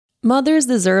Mothers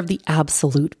deserve the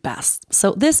absolute best.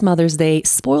 So this Mother's Day,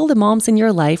 spoil the moms in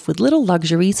your life with little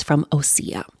luxuries from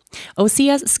Osea.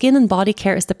 Osea's skin and body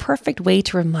care is the perfect way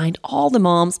to remind all the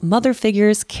moms, mother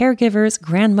figures, caregivers,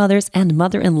 grandmothers, and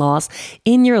mother-in-laws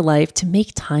in your life to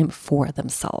make time for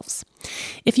themselves.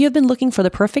 If you have been looking for the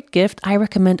perfect gift, I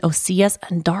recommend Osea's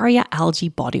Undaria Algae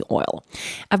Body Oil.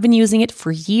 I've been using it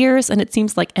for years, and it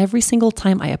seems like every single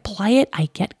time I apply it, I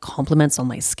get compliments on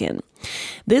my skin.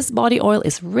 This body oil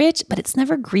is rich, but it's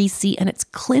never greasy, and it's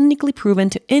clinically proven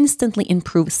to instantly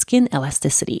improve skin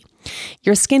elasticity.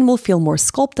 Your skin will feel more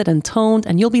sculpted and toned,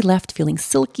 and you'll be left feeling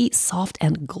silky, soft,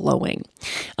 and glowing.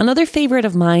 Another favorite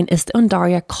of mine is the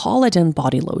Undaria Collagen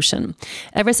Body Lotion.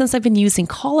 Ever since I've been using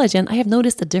collagen, I have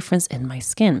noticed a difference in my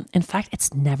skin. In fact,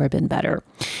 it's never been better.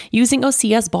 Using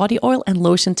Osea's body oil and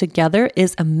lotion together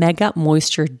is a mega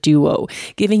moisture duo,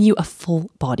 giving you a full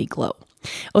body glow.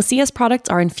 Osea's products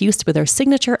are infused with their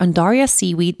signature Undaria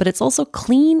seaweed, but it's also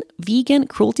clean, vegan,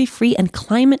 cruelty-free, and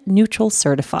climate-neutral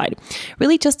certified.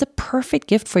 Really just a perfect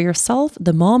gift for yourself,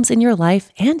 the moms in your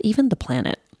life, and even the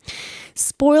planet.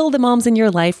 Spoil the moms in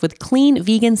your life with clean,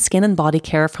 vegan skin and body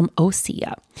care from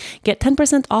Osea. Get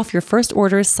 10% off your first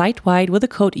orders site-wide with the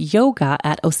code YOGA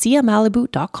at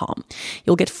OseaMalibu.com.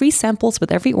 You'll get free samples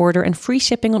with every order and free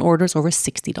shipping on orders over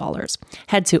 $60.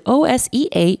 Head to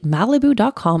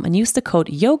OSEAMalibu.com and use the code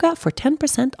YOGA for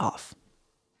 10% off.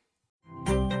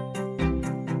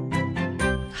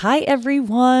 Hi,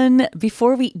 everyone.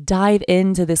 Before we dive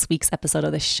into this week's episode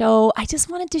of the show, I just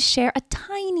wanted to share a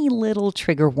tiny little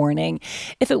trigger warning.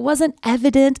 If it wasn't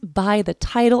evident by the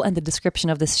title and the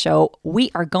description of this show, we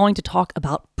are going to talk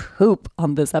about poop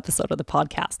on this episode of the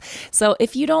podcast. So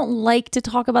if you don't like to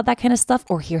talk about that kind of stuff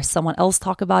or hear someone else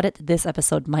talk about it, this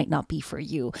episode might not be for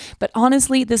you. But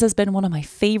honestly, this has been one of my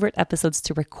favorite episodes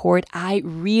to record. I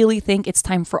really think it's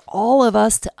time for all of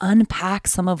us to unpack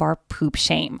some of our poop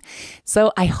shame.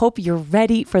 So I hope you're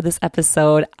ready for this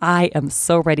episode. I am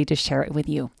so ready to share it with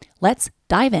you. Let's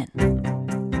dive in.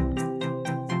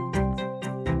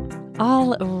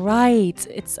 All right,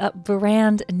 it's a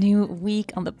brand new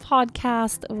week on the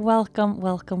podcast. Welcome,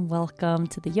 welcome, welcome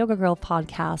to the Yoga Girl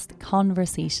podcast,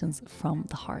 Conversations from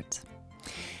the Heart.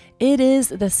 It is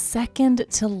the second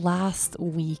to last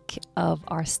week of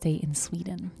our stay in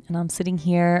Sweden. And I'm sitting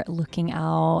here looking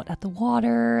out at the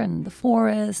water and the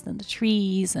forest and the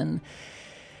trees and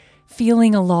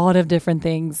feeling a lot of different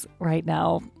things right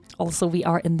now. Also, we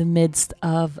are in the midst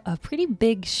of a pretty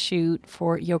big shoot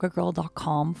for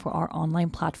yogagirl.com for our online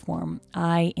platform.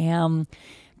 I am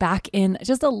back in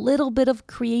just a little bit of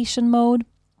creation mode.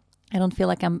 I don't feel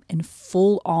like I'm in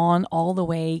full on all the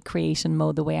way creation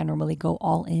mode the way I normally go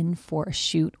all in for a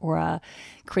shoot or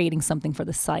creating something for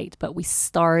the site. But we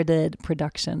started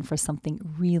production for something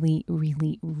really,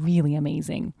 really, really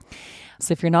amazing.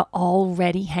 So if you're not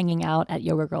already hanging out at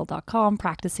yogagirl.com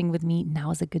practicing with me,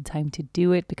 now is a good time to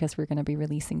do it because we're going to be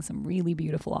releasing some really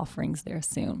beautiful offerings there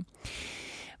soon.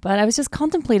 But I was just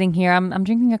contemplating here. I'm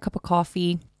drinking a cup of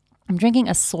coffee. I'm drinking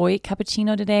a soy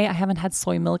cappuccino today. I haven't had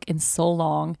soy milk in so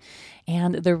long.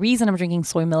 And the reason I'm drinking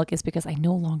soy milk is because I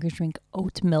no longer drink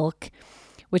oat milk,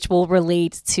 which will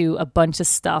relate to a bunch of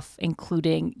stuff,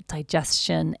 including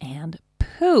digestion and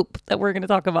poop that we're going to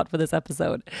talk about for this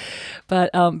episode.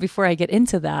 But before I get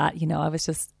into that, I was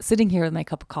just sitting here with my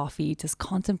cup of coffee, just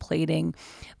contemplating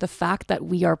the fact that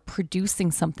we are producing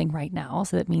something right now.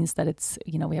 So that means that it's,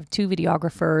 we have 2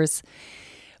 videographers,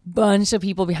 bunch of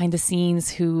people behind the scenes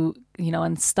who,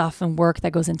 and stuff and work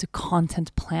that goes into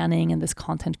content planning and this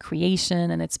content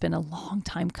creation. And it's been a long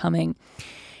time coming.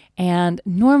 And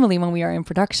normally when we are in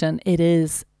production, it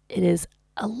is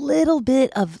a little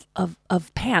bit of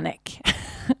panic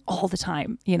all the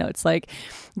time. It's like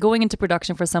going into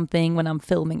production for something when I'm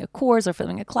filming a course or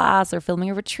filming a class or filming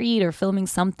a retreat or filming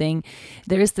something,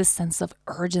 there is this sense of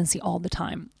urgency all the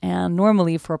time. And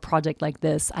normally for a project like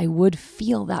this, I would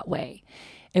feel that way.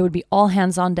 It would be all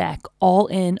hands on deck, all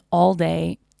in, all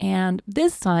day. And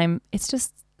this time, it's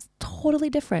just totally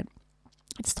different.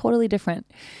 It's totally different.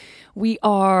 We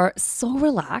are so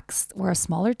relaxed. We're a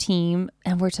smaller team,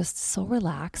 and we're just so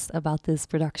relaxed about this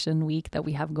production week that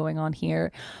we have going on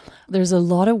here. There's a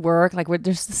lot of work.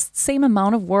 There's the same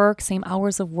amount of work, same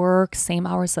hours of work, same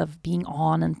hours of being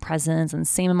on and presence, and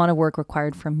same amount of work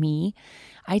required from me.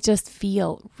 I just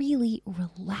feel really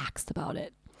relaxed about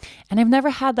it. And I've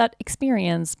never had that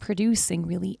experience producing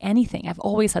really anything. I've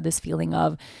always had this feeling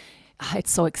of, it's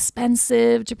so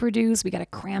expensive to produce. We got to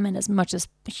cram in as much as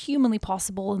humanly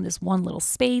possible in this one little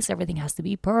space. Everything has to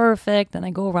be perfect. And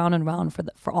I go around and around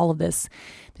for all of this.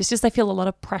 I feel a lot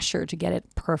of pressure to get it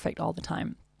perfect all the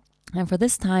time. And for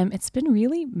this time, it's been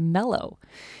really mellow.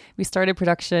 We started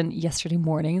production yesterday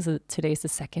morning, so today's the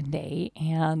second day.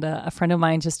 And a friend of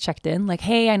mine just checked in like,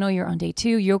 hey, I know you're on day 2.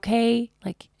 You okay?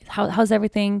 Like, how's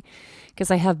everything?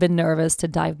 Because I have been nervous to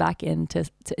dive back into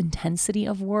intensity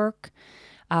of work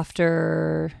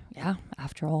after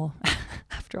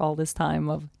all this time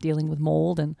of dealing with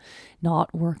mold and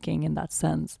not working in that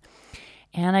sense.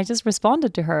 And I just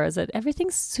responded to her as that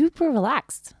everything's super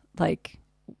relaxed, like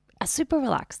super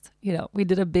relaxed. You know, we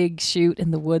did a big shoot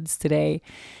in the woods today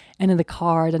and in the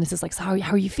car, and it's just like, so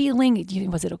how are you feeling?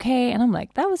 Was it okay? And I'm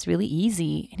like, that was really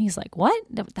easy. And he's like, what?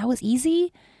 That was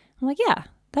easy? I'm like, yeah,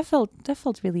 that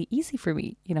felt really easy for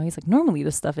me. You know, he's like, normally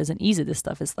this stuff isn't easy. This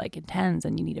stuff is like intense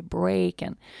and you need a break.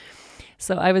 And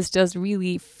so I was just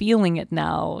really feeling it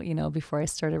now, you know, before I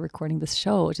started recording this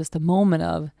show, just a moment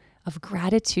of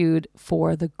gratitude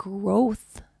for the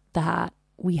growth that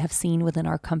we have seen within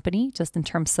our company, just in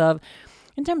terms of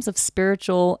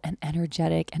spiritual and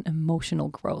energetic and emotional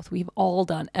growth. We've all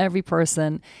done, every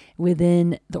person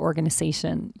within the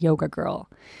organization, Yoga Girl.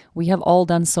 We have all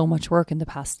done so much work in the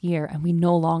past year, and we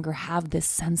no longer have this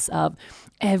sense of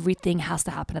everything has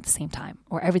to happen at the same time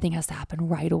or everything has to happen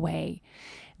right away.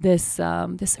 This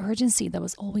urgency that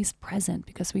was always present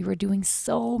because we were doing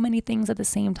so many things at the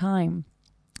same time.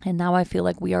 And now I feel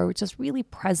like we are just really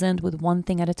present with one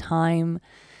thing at a time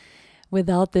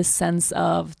without this sense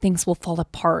of things will fall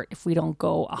apart if we don't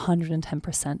go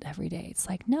 110% every day. It's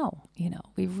like, no, you know,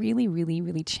 we really, really,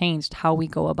 really changed how we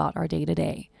go about our day to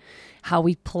day. How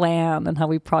we plan and how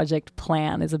we project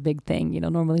plan is a big thing. You know,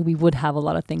 normally we would have a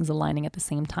lot of things aligning at the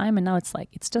same time. And now it's like,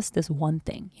 it's just this one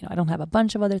thing. You know, I don't have a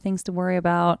bunch of other things to worry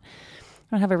about.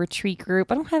 I don't have a retreat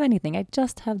group. I don't have anything. I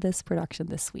just have this production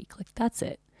this week. Like, that's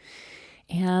it.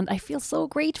 And I feel so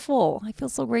grateful.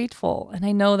 And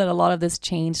I know that a lot of this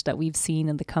change that we've seen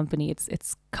in the company,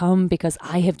 it's come because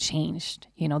I have changed.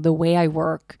 You know, the way I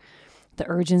work, the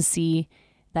urgency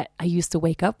that I used to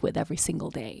wake up with every single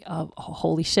day of, oh,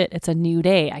 holy shit, it's a new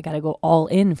day. I got to go all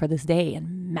in for this day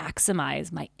and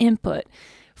maximize my input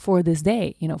for this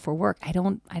day, you know, for work. I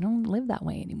don't live that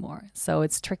way anymore. So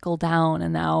it's trickled down.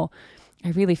 And now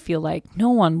I really feel like no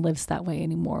one lives that way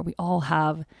anymore. We all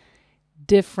have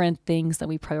different things that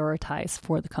we prioritize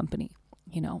for the company.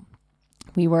 You know,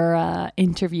 we've been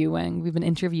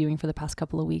interviewing for the past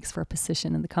couple of weeks for a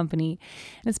position in the company.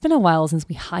 And it's been a while since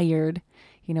we hired.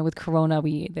 You know, with Corona,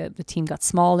 the team got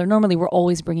smaller. Normally, we're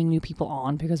always bringing new people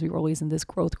on because we were always in this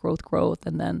growth.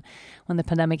 And then when the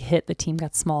pandemic hit, the team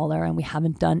got smaller and we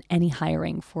haven't done any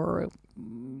hiring for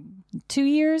 2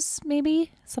 years,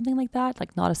 maybe, something like that.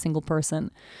 Like not a single person.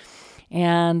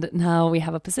 And now we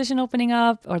have a position opened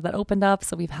up.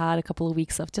 So we've had a couple of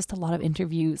weeks of just a lot of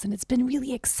interviews, and it's been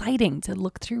really exciting to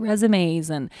look through resumes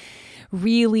and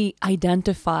really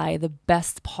identify the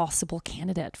best possible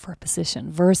candidate for a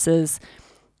position versus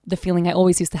the feeling I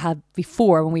always used to have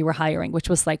before when we were hiring, which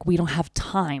was like, we don't have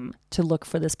time to look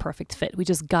for this perfect fit. We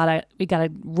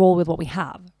gotta roll with what we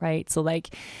have, right? So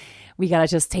like, we got to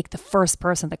just take the first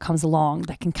person that comes along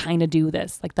that can kind of do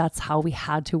this. Like that's how we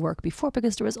had to work before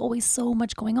because there was always so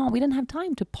much going on. We didn't have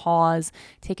time to pause,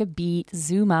 take a beat,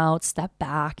 zoom out, step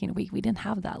back. You know, we didn't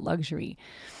have that luxury.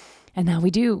 And now we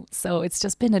do. So it's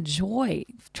just been a joy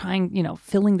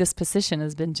filling this position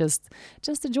has been just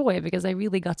a joy because I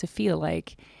really got to feel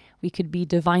like we could be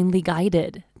divinely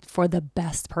guided for the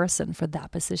best person for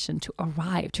that position to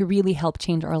arrive, to really help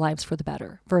change our lives for the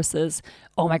better versus,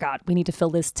 oh my God, we need to fill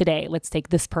this today. Let's take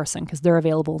this person because they're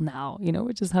available now, you know,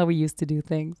 which is how we used to do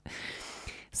things.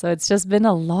 So it's just been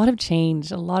a lot of change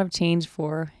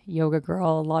for Yoga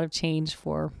Girl, a lot of change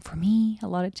for me, a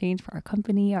lot of change for our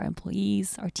company, our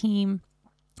employees, our team,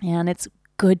 and it's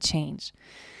good change.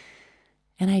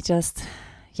 And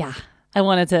I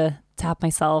wanted to tap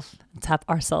ourselves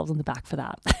on the back for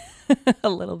that a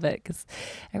little bit because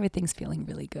everything's feeling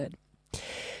really good.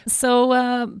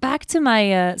 So back to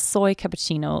my soy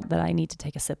cappuccino that I need to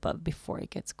take a sip of before it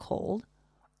gets cold.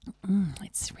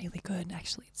 It's really good,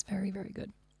 actually. It's very, very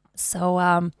good. So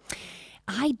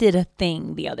I did a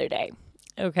thing the other day.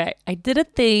 Okay, I did a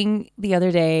thing the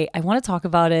other day. I want to talk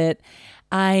about it.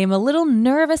 I'm a little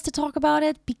nervous to talk about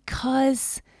it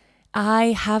because I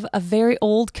have a very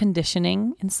old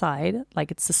conditioning inside, like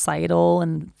it's societal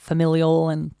and familial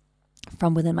and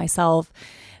from within myself,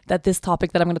 that this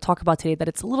topic that I'm going to talk about today, that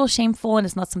it's a little shameful and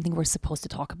it's not something we're supposed to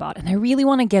talk about. And I really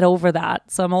want to get over that.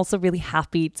 So I'm also really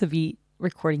happy to be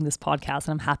recording this podcast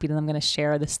and I'm happy that I'm going to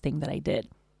share this thing that I did.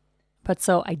 But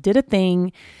so I did a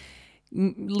thing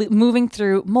moving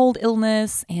through mold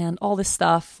illness and all this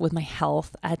stuff with my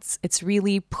health, it's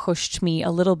really pushed me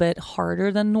a little bit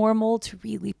harder than normal to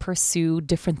really pursue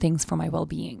different things for my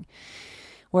well-being.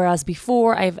 Whereas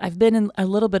before, I've been in a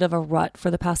little bit of a rut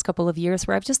for the past couple of years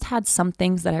where I've just had some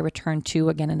things that I return to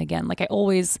again and again. Like I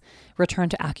always return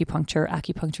to acupuncture.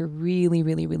 Acupuncture really,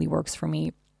 really, really works for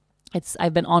me.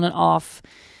 I've been on and off.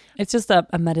 It's just a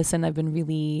medicine I've been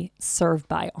really served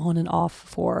by on and off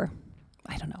for,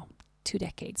 I don't know, 2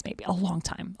 decades, maybe a long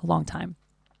time.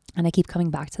 And I keep coming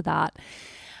back to that.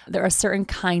 There are certain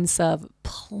kinds of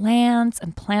plants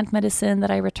and plant medicine that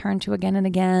I return to again and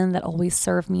again that always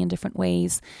serve me in different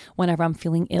ways whenever I'm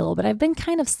feeling ill. But I've been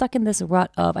kind of stuck in this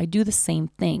rut of I do the same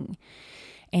thing.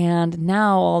 And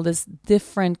now all this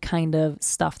different kind of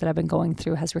stuff that I've been going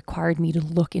through has required me to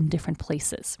look in different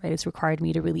places, right? It's required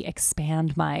me to really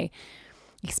expand my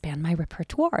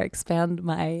repertoire, expand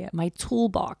my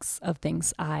toolbox of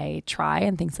things I try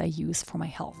and things I use for my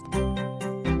health.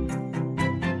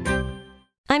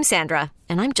 I'm Sandra,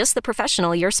 and I'm just the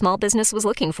professional your small business was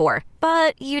looking for.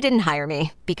 But you didn't hire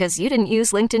me because you didn't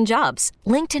use LinkedIn Jobs.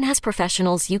 LinkedIn has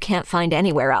professionals you can't find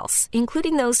anywhere else,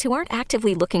 including those who aren't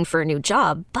actively looking for a new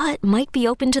job, but might be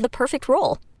open to the perfect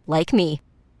role, like me.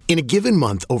 In a given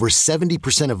month, over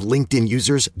 70% of LinkedIn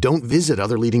users don't visit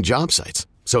other leading job sites.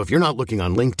 So if you're not looking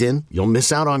on LinkedIn, you'll miss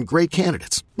out on great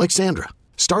candidates like Sandra.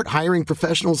 Start hiring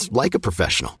professionals like a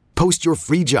professional. Post your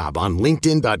free job on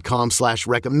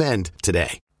linkedin.com/recommend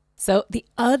today. So the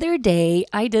other day,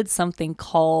 I did something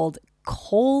called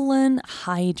colon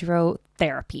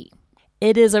hydrotherapy.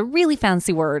 It is a really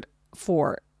fancy word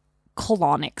for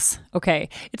colonics. Okay.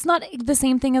 It's not the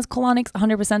same thing as colonics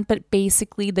 100%, but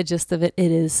basically the gist of it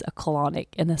is a colonic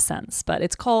in a sense, but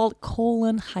it's called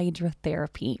colon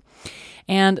hydrotherapy.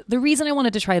 And the reason I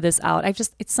wanted to try this out,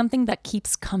 it's something that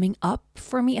keeps coming up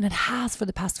for me, and it has for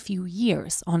the past few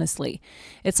years, honestly.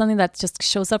 It's something that just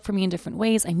shows up for me in different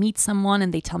ways. I meet someone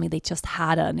and they tell me they just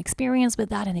had an experience with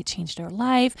that and it changed their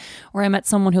life. Or I met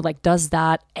someone who does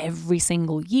that every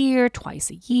single year, twice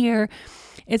a year.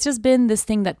 It's just been this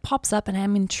thing that pops up and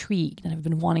I'm intrigued and I've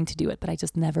been wanting to do it, but I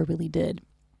just never really did.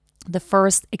 The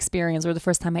first experience or the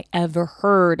first time I ever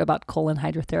heard about colon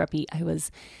hydrotherapy, I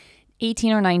was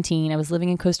 18 or 19. I was living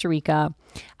in Costa Rica.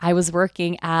 I was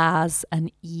working as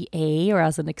an EA or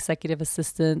as an executive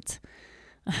assistant.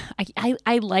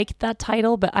 I liked that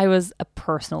title, but I was a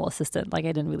personal assistant. I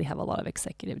didn't really have a lot of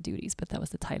executive duties, but that was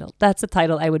the title. That's the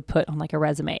title I would put on a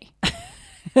resume.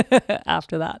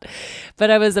 After that.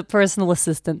 But I was a personal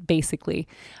assistant basically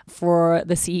for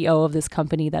the CEO of this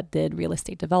company that did real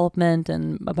estate development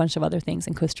and a bunch of other things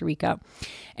in Costa Rica.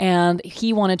 And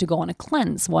he wanted to go on a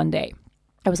cleanse one day.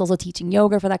 I was also teaching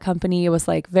yoga for that company. It was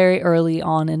very early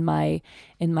on in my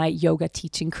yoga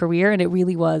teaching career. And it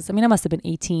really was, I must have been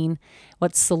 18,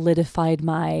 what solidified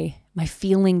my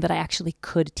feeling that I actually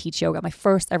could teach yoga. My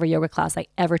first ever yoga class I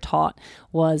ever taught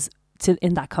was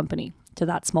in that company, to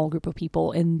that small group of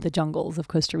people in the jungles of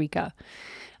Costa Rica.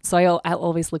 So I'll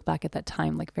always look back at that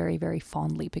time very, very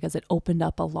fondly because it opened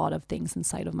up a lot of things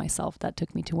inside of myself that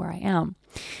took me to where I am.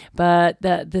 But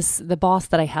the boss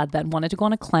that I had then wanted to go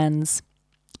on a cleanse,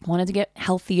 wanted to get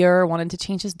healthier, wanted to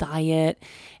change his diet,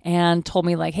 and told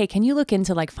me hey, can you look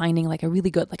into finding a really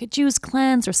good, a juice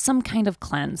cleanse or some kind of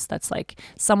cleanse that's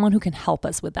someone who can help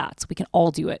us with that so we can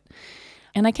all do it.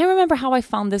 And I can't remember how I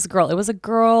found this girl. It was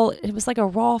a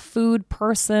raw food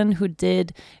person who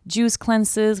did juice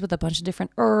cleanses with a bunch of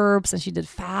different herbs, and she did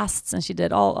fasts, and she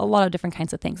did a lot of different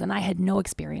kinds of things. And I had no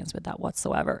experience with that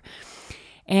whatsoever.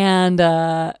 And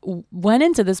went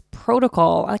into this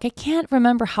protocol. I can't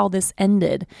remember how this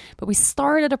ended, but we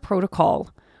started a protocol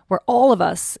where all of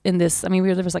us in this, there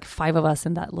was 5 of us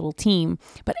in that little team,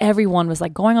 but everyone was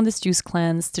going on this juice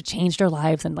cleanse to change their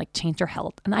lives and change their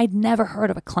health. And I'd never heard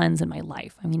of a cleanse in my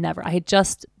life. Never. I had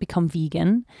just become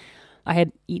vegan. I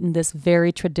had eaten this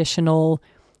very traditional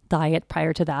diet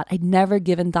prior to that. I'd never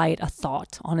given diet a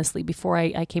thought, honestly, before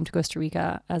I came to Costa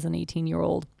Rica as an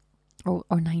 18-year-old or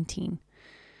 19.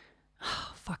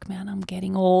 Oh, fuck, man, I'm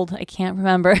getting old. I can't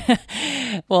remember.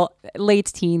 Well, late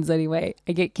teens anyway.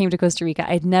 I came to Costa Rica.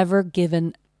 I'd never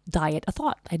given diet a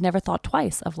thought. I'd never thought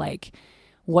twice of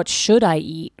what should I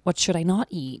eat? What should I not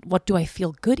eat? What do I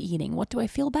feel good eating? What do I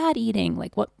feel bad eating?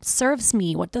 What serves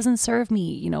me? What doesn't serve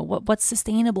me? What's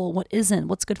sustainable? What isn't?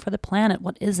 What's good for the planet?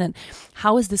 What isn't?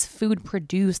 How is this food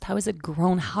produced? How is it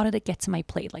grown? How did it get to my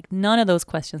plate? None of those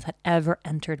questions had ever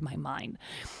entered my mind.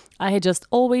 I had just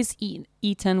always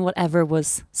eaten whatever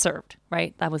was served,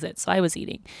 right? That was it. So I was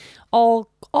eating all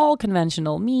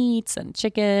conventional meats and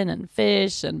chicken and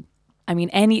fish, and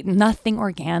I mean, nothing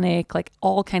organic, like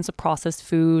all kinds of processed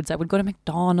foods. I would go to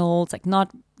McDonald's, like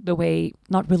not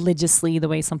religiously the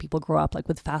way some people grow up, like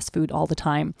with fast food all the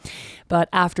time. But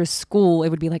after school, it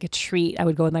would be like a treat. I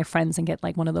would go with my friends and get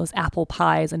like one of those apple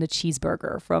pies and a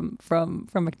cheeseburger from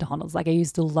McDonald's. Like I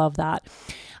used to love that.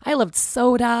 I loved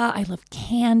soda. I loved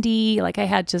candy. Like I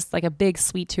had just like a big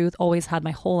sweet tooth, always had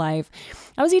my whole life.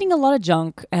 I was eating a lot of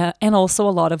junk and also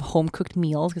a lot of home cooked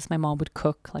meals because my mom would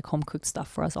cook like home cooked stuff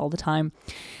for us all the time.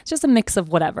 It's just a mix of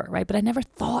whatever, right? But I never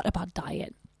thought about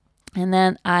diet. And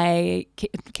then I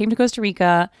came to Costa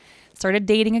Rica, started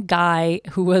dating a guy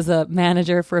who was a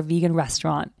manager for a vegan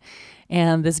restaurant.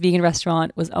 And this vegan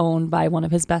restaurant was owned by one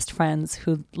of his best friends,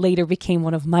 who later became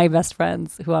one of my best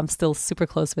friends, who I'm still super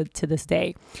close with to this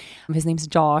day. His name's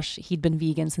Josh. He'd been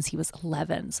vegan since he was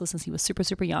 11, so since he was super,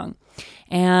 super young.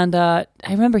 And I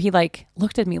remember he like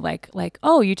looked at me like,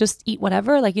 oh, you just eat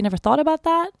whatever? Like you never thought about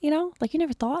that? You know, like you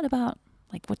never thought about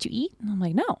like what you eat? And I'm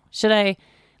like, no. Should I?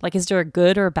 Like, is there a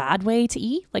good or a bad way to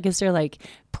eat? Like, is there like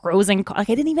pros and cons? Like,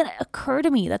 it didn't even occur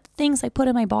to me that the things I put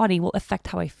in my body will affect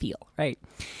how I feel, right?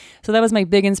 So that was my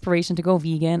big inspiration to go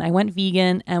vegan. I went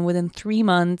vegan, and within 3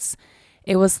 months,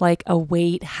 it was like a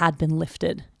weight had been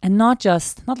lifted. And not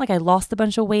like I lost a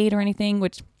bunch of weight or anything,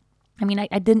 which, I mean,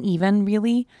 I didn't even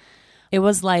really. It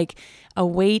was like a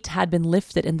weight had been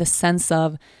lifted in the sense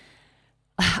of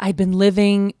I'd been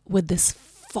living with this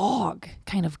fog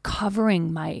kind of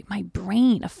covering my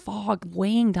brain, a fog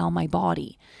weighing down my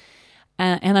body.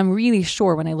 And I'm really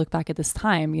sure when I look back at this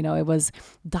time, you know, it was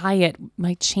diet,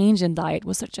 my change in diet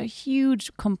was such a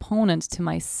huge component to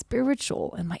my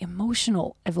spiritual and my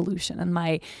emotional evolution and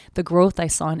the growth I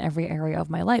saw in every area of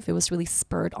my life. It was really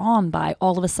spurred on by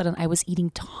all of a sudden I was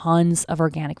eating tons of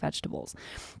organic vegetables,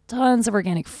 tons of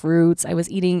organic fruits. I was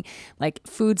eating like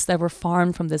foods that were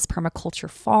farmed from this permaculture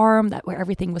farm where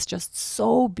everything was just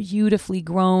so beautifully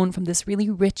grown from this really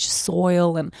rich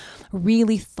soil and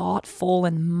really thoughtful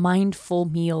and mindful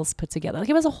meals put together. Like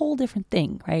it was a whole different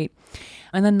thing, right?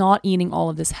 And then not eating all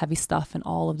of this heavy stuff and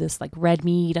all of this like red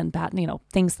meat and bad, you know,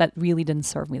 things that really didn't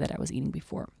serve me that I was eating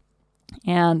before.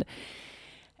 And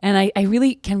I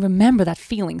really can remember that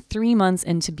feeling 3 months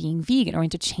into being vegan or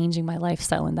into changing my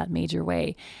lifestyle in that major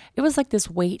way. It was like this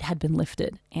weight had been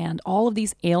lifted and all of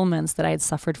these ailments that I had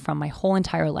suffered from my whole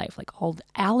entire life, like all the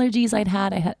allergies I've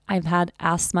had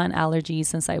asthma and allergies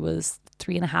since I was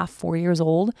 3.5, 4 years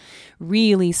old,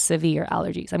 really severe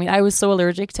allergies. I mean, I was so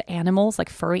allergic to animals,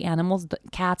 like furry animals,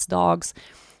 cats, dogs,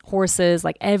 horses,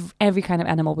 like every kind of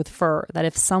animal with fur, that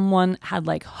if someone had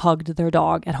like hugged their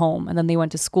dog at home and then they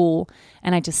went to school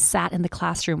and I just sat in the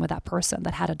classroom with that person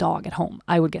that had a dog at home,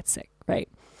 I would get sick, right?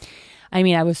 I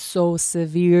mean, I was so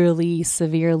severely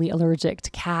allergic to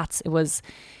cats. It was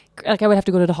like I would have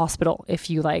to go to the hospital if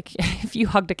you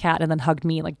hugged a cat and then hugged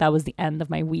me. Like that was the end of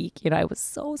my week. You know, I was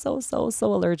so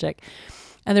allergic.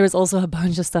 And there was also a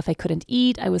bunch of stuff I couldn't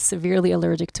eat. I was severely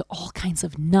allergic to all kinds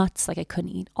of nuts. Like I couldn't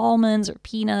eat almonds or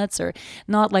peanuts, or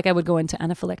not like I would go into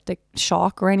anaphylactic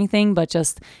shock or anything, but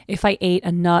just if I ate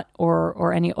a nut or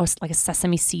like a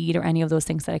sesame seed or any of those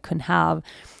things that I couldn't have,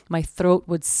 my throat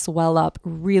would swell up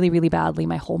really, really badly.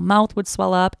 My whole mouth would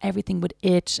swell up. Everything would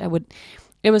itch.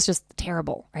 It was just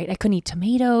terrible, right? I couldn't eat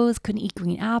tomatoes, couldn't eat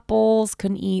green apples,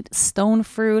 couldn't eat stone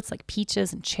fruits like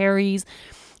peaches and cherries,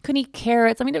 couldn't eat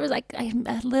carrots. I mean, there was like a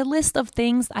list of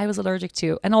things I was allergic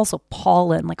to, and also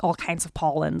pollen, like all kinds of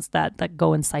pollens that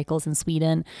go in cycles in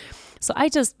Sweden. So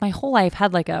my whole life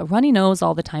had like a runny nose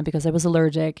all the time because I was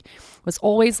allergic, was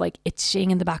always like itching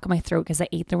in the back of my throat because I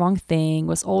ate the wrong thing,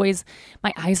 was always,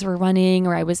 my eyes were running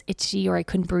or I was itchy or I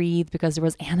couldn't breathe because there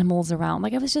was animals around.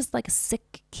 Like I was just like a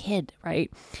sick kid,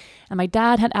 right? And my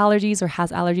dad had allergies or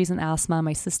has allergies and asthma,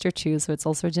 my sister too, so it's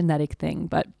also a genetic thing.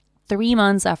 But 3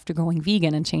 months after going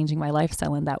vegan and changing my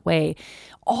lifestyle in that way,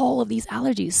 all of these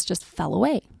allergies just fell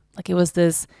away. Like it was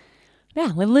this,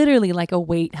 literally like a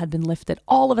weight had been lifted.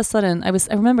 All of a sudden, I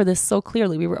remember this so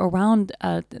clearly. We were around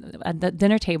at the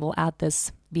dinner table at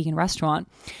this vegan restaurant,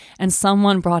 and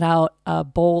someone brought out a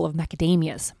bowl of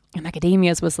macadamias. And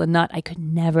macadamias was the nut I could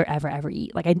never, ever, ever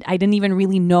eat. Like I didn't even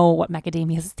really know what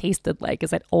macadamias tasted like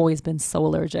because I'd always been so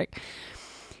allergic.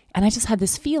 And I just had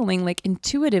this feeling like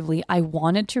intuitively I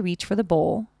wanted to reach for the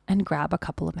bowl and grab a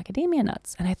couple of macadamia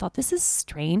nuts. And I thought, this is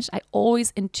strange. I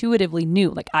always intuitively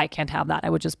knew like I can't have that. I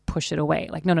would just push it away.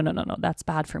 Like, no, that's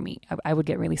bad for me. I would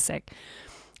get really sick.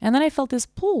 And then I felt this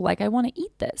pull, like I want to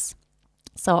eat this.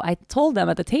 So I told them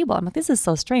at the table, I'm like, this is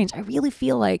so strange. I really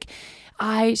feel like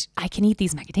I can eat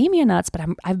these macadamia nuts, but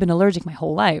I've been allergic my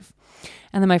whole life.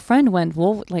 And then my friend went,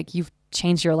 well, like you've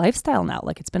changed your lifestyle now.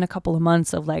 Like it's been a couple of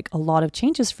months of like a lot of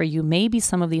changes for you. Maybe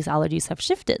some of these allergies have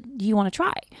shifted. Do you want to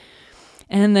try?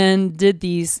 and then did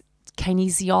these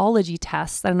kinesiology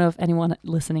tests. I don't know if anyone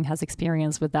listening has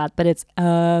experience with that, but it's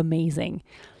amazing.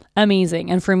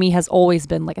 And for me has always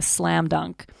been like a slam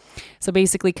dunk. So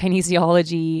basically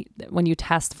kinesiology, when you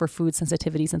test for food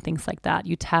sensitivities and things like that,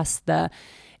 you test the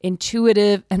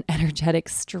intuitive and energetic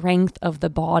strength of the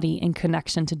body in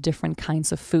connection to different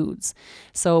kinds of foods.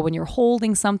 So when you're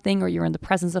holding something or you're in the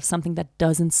presence of something that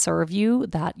doesn't serve you,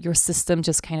 that your system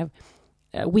just kind of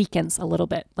weakens a little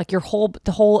bit. Like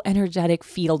the whole energetic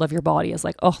field of your body is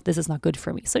like, oh, this is not good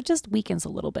for me. So it just weakens a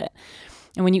little bit.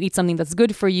 And when you eat something that's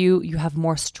good for you, you have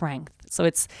more strength. So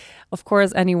it's, of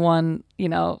course, anyone,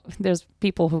 there's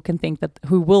people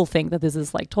who will think that this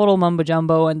is like total mumbo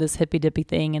jumbo and this hippy dippy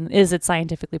thing. And is it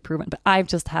scientifically proven? But I've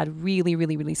just had really,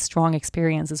 really, really strong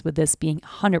experiences with this being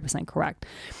 100% correct.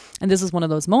 And this is one of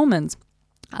those moments.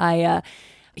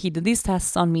 He did these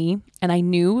tests on me, and I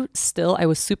knew still I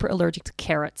was super allergic to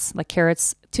carrots. Like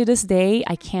carrots, to this day,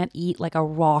 I can't eat like a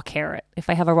raw carrot. If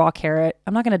I have a raw carrot,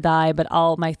 I'm not going to die, but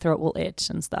my throat will itch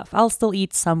and stuff. I'll still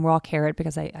eat some raw carrot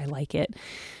because I like it,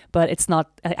 but it's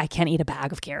not, I can't eat a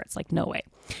bag of carrots, like no way.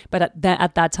 But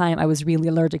at that time, I was really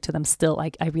allergic to them still.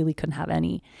 Like I really couldn't have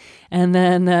any. And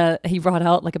then he brought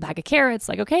out like a bag of carrots,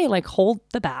 like, okay, like hold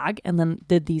the bag, and then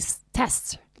did these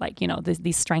tests, like,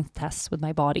 these strength tests with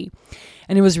my body.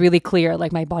 And it was really clear,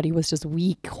 like my body was just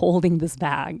weak holding this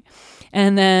bag.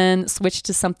 And then switched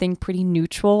to something pretty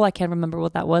neutral. I can't remember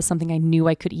what that was, something I knew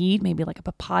I could eat, maybe like a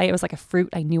papaya. It was like a fruit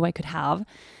I knew I could have.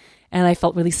 And I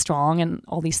felt really strong, and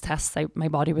all these tests, my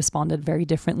body responded very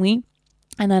differently.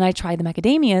 And then I tried the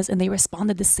macadamias, and they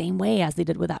responded the same way as they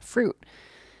did with that fruit.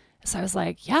 So I was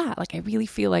like, yeah, like I really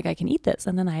feel like I can eat this.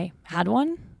 And then I had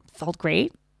one, felt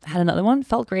great. Had another one,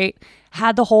 felt great.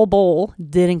 Had the whole bowl,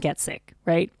 didn't get sick,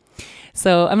 right?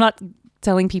 So I'm not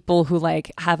telling people who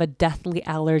like have a deathly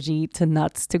allergy to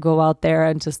nuts to go out there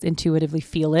and just intuitively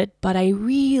feel it. But I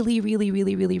really, really,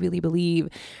 really, really, really believe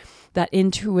that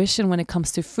intuition when it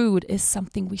comes to food is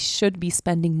something we should be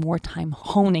spending more time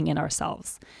honing in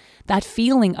ourselves. That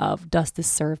feeling of, does this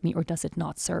serve me or does it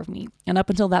not serve me? And up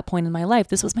until that point in my life,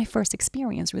 this was my first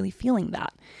experience really feeling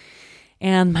that.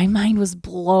 And my mind was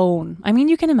blown. I mean,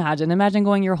 you can imagine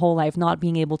going your whole life not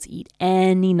being able to eat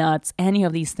any nuts, any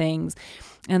of these things.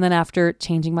 And then after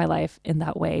changing my life in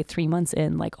that way, 3 months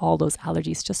in, like all those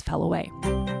allergies just fell away.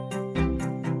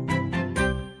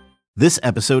 This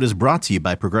episode is brought to you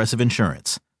by Progressive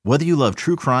Insurance. Whether you love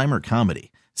true crime or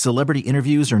comedy, celebrity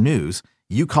interviews or news,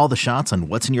 you call the shots on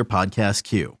what's in your podcast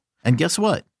queue. And guess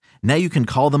what? Now you can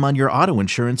call them on your auto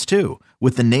insurance too,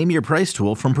 with the Name Your Price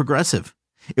tool from Progressive.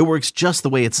 It works just the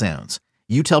way it sounds.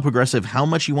 You tell Progressive how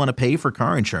much you want to pay for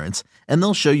car insurance, and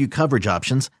they'll show you coverage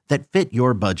options that fit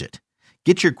your budget.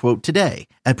 Get your quote today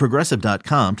at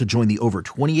Progressive.com to join the over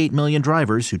 28 million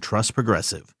drivers who trust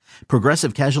Progressive.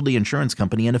 Progressive Casualty Insurance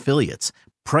Company and Affiliates.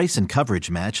 Price and coverage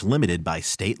match limited by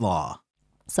state law.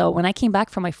 So when I came back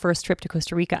from my first trip to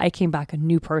Costa Rica, I came back a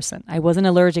new person. I wasn't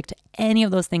allergic to any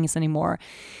of those things anymore.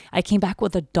 I came back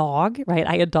with a dog, right?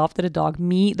 I adopted a dog.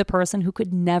 Me, the person who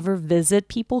could never visit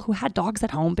people who had dogs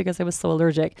at home because I was so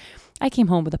allergic. I came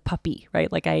home with a puppy,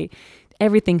 right? Like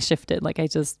everything shifted. Like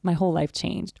my whole life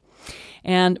changed.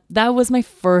 And that was my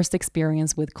first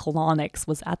experience with colonics.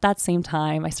 Was at that same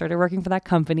time I started working for that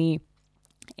company.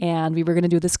 And we were going to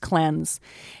do this cleanse.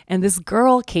 And this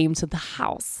girl came to the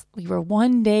house. We were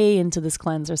one day into this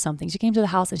cleanse or something. She came to the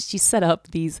house and she set up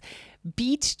these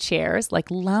beach chairs, like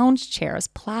lounge chairs,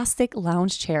 plastic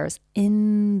lounge chairs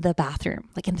in the bathroom,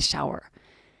 like in the shower.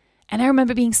 And I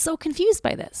remember being so confused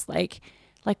by this. Like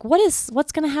what's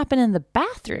going to happen in the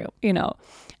bathroom,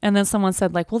 And then someone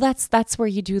said like, well, that's where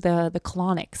you do the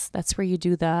colonics. That's where you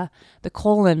do the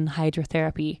colon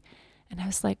hydrotherapy. And I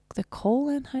was like, the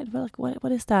colon? Like,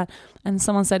 what is that? And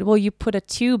someone said, well, you put a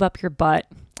tube up your butt.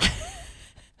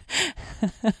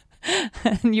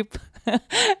 And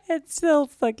it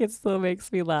still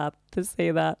makes me laugh to say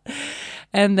that.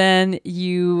 And then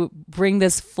you bring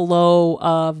this flow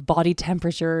of body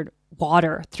temperature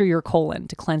water through your colon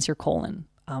to cleanse your colon.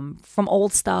 From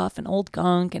old stuff and old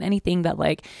gunk and anything that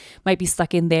like might be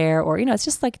stuck in there, or, it's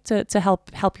just like to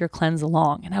help your cleanse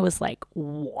along. And I was like,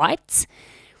 what?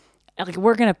 Like,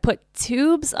 we're going to put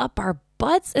tubes up our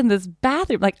butts in this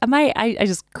bathroom. Like, I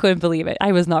just couldn't believe it.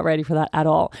 I was not ready for that at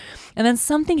all. And then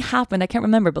something happened. I can't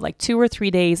remember, but like 2 or 3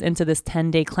 days into this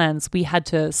 10-day cleanse, we had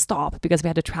to stop because we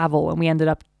had to travel and we ended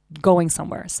up going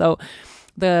somewhere. So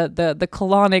the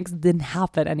colonics didn't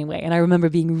happen anyway. And I remember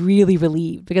being really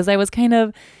relieved because I was kind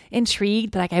of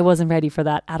intrigued, but like I wasn't ready for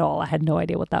that at all. I had no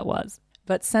idea what that was.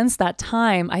 But since that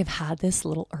time, I've had this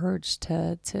little urge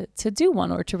to do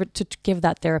one or to give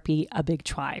that therapy a big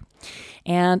try.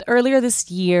 And earlier this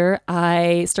year,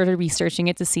 I started researching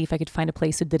it to see if I could find a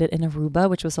place who did it in Aruba,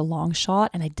 which was a long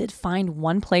shot. And I did find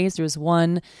one place. There was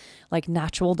one like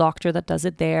natural doctor that does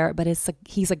it there, but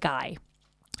he's a guy.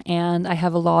 And I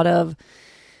have a lot of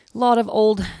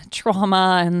old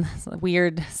trauma and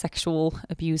weird sexual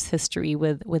abuse history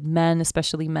with men,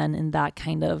 especially men in that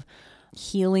kind of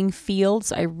healing field.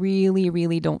 So I really,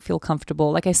 really don't feel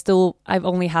comfortable. Like I've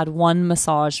only had one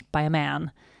massage by a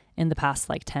man in the past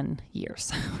like 10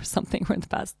 years or something, or in the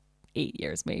past 8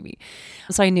 years maybe.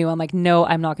 So I knew, I'm like, no,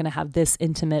 I'm not going to have this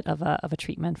intimate of a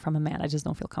treatment from a man. I just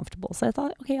don't feel comfortable. So I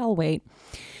thought, okay, I'll wait.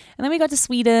 And then we got to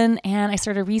Sweden and I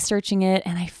started researching it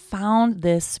and I found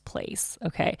this place.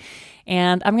 Okay.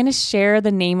 And I'm going to share the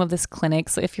name of this clinic.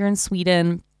 So if you're in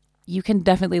Sweden, you can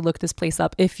definitely look this place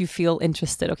up if you feel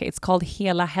interested. Okay, it's called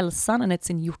Hela Hälsan and it's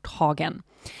in Hjorthagen.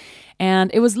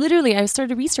 And it was literally, I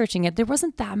started researching it. There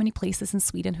wasn't that many places in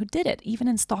Sweden who did it, even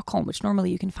in Stockholm, which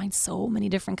normally you can find so many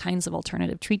different kinds of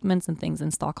alternative treatments and things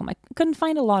in Stockholm. I couldn't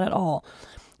find a lot at all.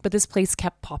 But this place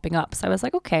kept popping up. So I was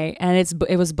like, okay. And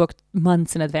it was booked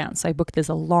months in advance. So I booked this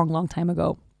a long, long time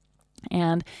ago.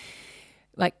 And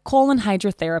like colon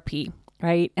hydrotherapy,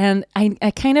 right? And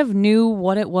I kind of knew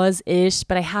what it was-ish,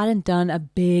 but I hadn't done a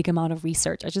big amount of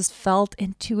research. I just felt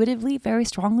intuitively, very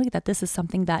strongly that this is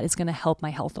something that is going to help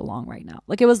my health along right now.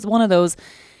 Like it was one of those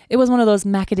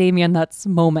macadamia nuts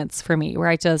moments for me where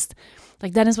I just,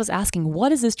 like Dennis was asking,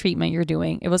 what is this treatment you're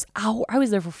doing? I was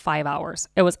there for 5 hours.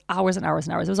 It was hours and hours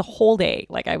and hours. It was a whole day.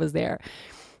 Like I was there.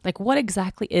 Like, what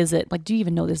exactly is it? Like, do you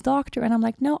even know this doctor? And I'm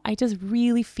like, no, I just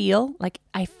really feel like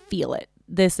I feel it.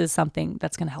 This is something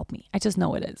that's going to help me. I just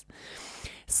know it is.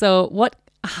 So what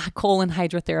colon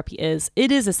hydrotherapy is,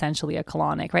 it is essentially a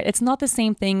colonic, right? It's not the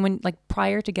same thing when like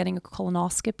prior to getting a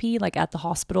colonoscopy, like at the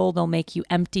hospital, they'll make you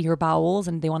empty your bowels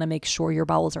and they want to make sure your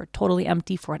bowels are totally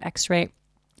empty for an x-ray.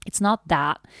 It's not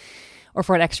that, or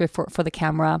for an x-ray for the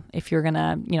camera. If you're going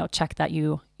to, check that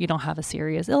you don't have a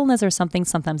serious illness or something,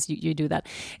 sometimes you do that.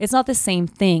 It's not the same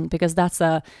thing because that's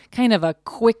a kind of a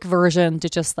quick version to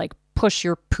just like push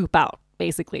your poop out.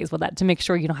 Basically is what that, to make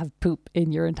sure you don't have poop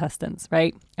in your intestines,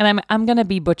 right? And I'm going to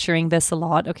be butchering this a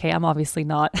lot. Okay, I'm obviously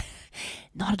not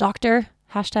a doctor,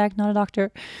 hashtag not a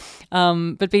doctor.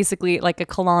 But basically like a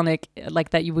colonic like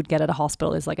that you would get at a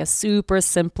hospital is like a super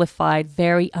simplified,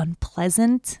 very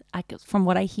unpleasant, from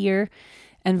what I hear,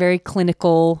 and very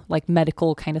clinical, like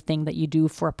medical kind of thing that you do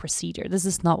for a procedure. This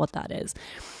is not what that is.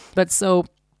 But so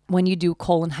when you do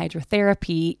colon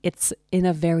hydrotherapy, it's in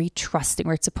a very trusting,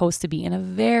 or it's supposed to be in a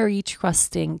very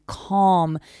trusting,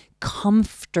 calm,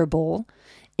 comfortable,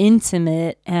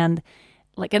 intimate, and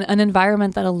like an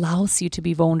environment that allows you to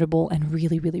be vulnerable and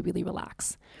really, really, really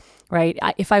relax, right?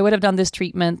 If I would have done this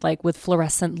treatment like with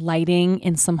fluorescent lighting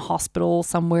in some hospital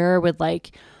somewhere with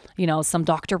like, some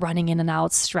doctor running in and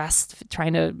out, stressed,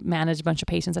 trying to manage a bunch of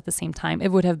patients at the same time,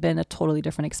 it would have been a totally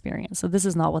different experience. So this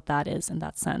is not what that is in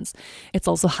that sense. It's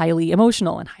also highly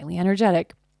emotional and highly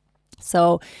energetic.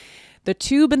 So the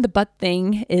tube and the butt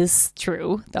thing is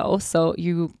true though. So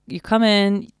you come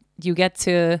in, you get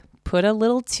to put a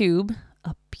little tube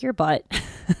up your butt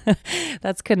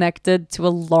that's connected to a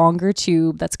longer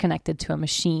tube that's connected to a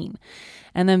machine.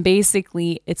 And then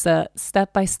basically it's a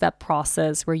step-by-step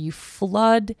process where you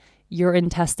flood your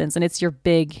intestines, and it's your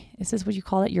big, is this what you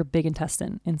call it? Your big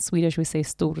intestine. In Swedish, we say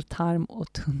stortarm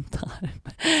och tunntarm.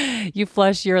 You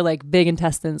flush your like big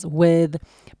intestines with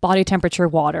body temperature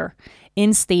water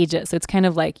in stages. So it's kind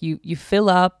of like you fill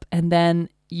up and then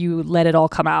you let it all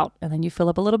come out, and then you fill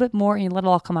up a little bit more and you let it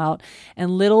all come out.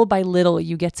 And little by little,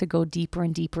 you get to go deeper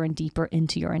and deeper and deeper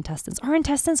into your intestines. Our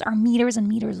intestines are meters and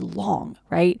meters long,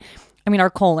 right? I mean, our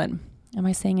colon. Am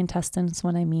I saying intestines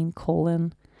when I mean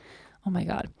colon? Oh my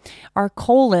God. Our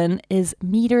colon is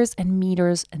meters and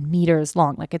meters and meters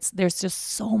long. Like there's just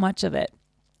so much of it.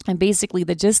 And basically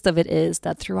the gist of it is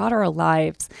that throughout our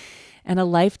lives and a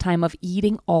lifetime of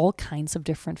eating all kinds of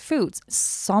different foods,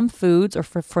 some foods, or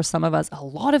for some of us, a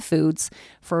lot of foods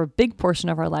for a big portion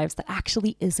of our lives that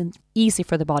actually isn't easy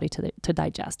for the body to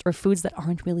digest, or foods that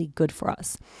aren't really good for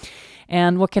us.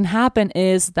 And what can happen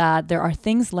is that there are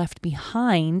things left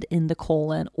behind in the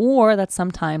colon, or that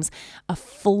sometimes a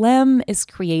phlegm is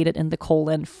created in the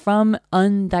colon from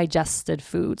undigested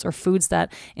foods, or foods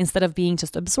that instead of being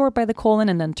just absorbed by the colon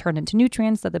and then turned into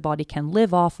nutrients that the body can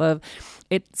live off of,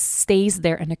 it stays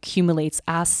there and accumulates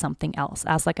as something else,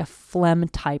 as like a phlegm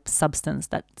type substance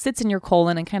that sits in your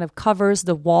colon and kind of covers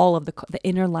the wall of the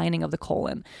inner lining of the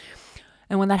colon.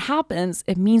 And when that happens,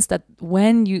 it means that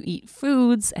when you eat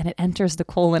foods and it enters the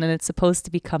colon and it's supposed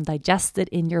to become digested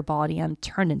in your body and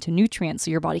turned into nutrients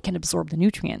so your body can absorb the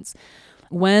nutrients.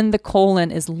 When the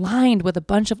colon is lined with a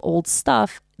bunch of old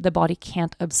stuff, the body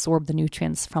can't absorb the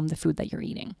nutrients from the food that you're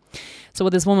eating. So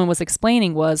what this woman was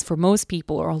explaining was, for most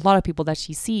people, or a lot of people that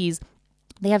she sees,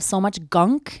 they have so much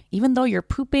gunk. Even though you're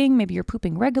pooping, maybe you're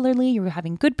pooping regularly, you're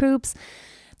having good poops,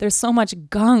 there's so much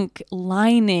gunk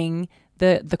lining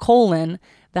the colon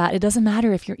that it doesn't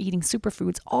matter if you're eating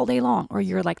superfoods all day long or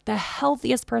you're like the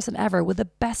healthiest person ever with the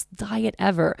best diet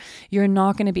ever. You're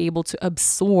not going to be able to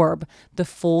absorb the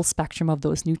full spectrum of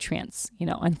those nutrients,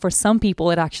 and for some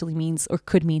people it actually means, or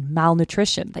could mean,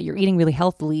 malnutrition, that you're eating really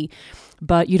healthily,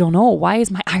 but you don't know, why is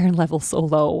my iron level so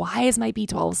low? Why is my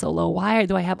B12 so low? Why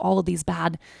do I have all of these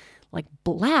bad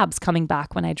labs coming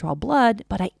back when I draw blood,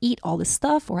 but I eat all this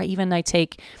stuff, or I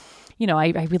take,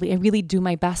 I really do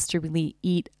my best to really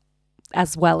eat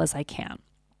as well as I can,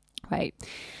 right?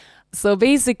 So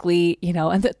basically,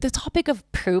 and the topic of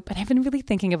poop, and I've been really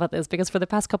thinking about this because for the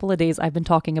past couple of days, I've been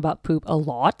talking about poop a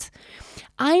lot.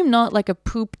 I'm not like a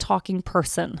poop talking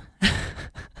person.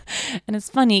 And it's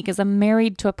funny because I'm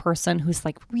married to a person who's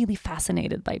like really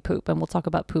fascinated by poop, and we'll talk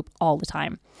about poop all the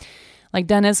time. Like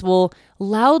Dennis will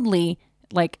loudly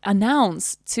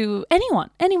announce to anyone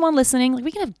listening,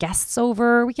 we can have guests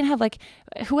over, we can have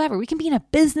whoever, we can be in a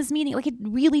business meeting, it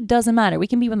really doesn't matter. We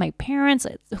can be with my parents,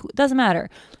 it doesn't matter.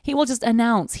 He will just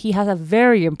announce he has a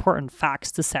very important fax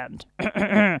to send.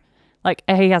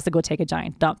 He has to go take a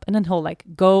giant dump, and then he'll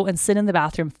go and sit in the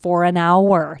bathroom for an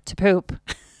hour to poop.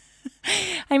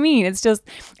 I mean, it's just,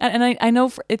 and I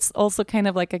know it's also kind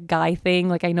of like a guy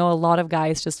thing. I know a lot of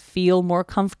guys just feel more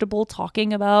comfortable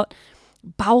talking about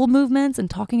bowel movements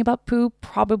and talking about poop,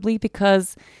 probably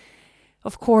because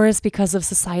of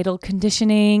societal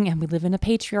conditioning, and we live in a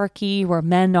patriarchy where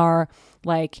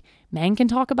men can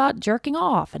talk about jerking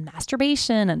off and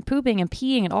masturbation and pooping and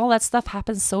peeing, and all that stuff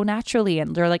happens so naturally,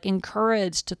 and they're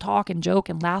encouraged to talk and joke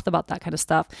and laugh about that kind of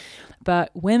stuff.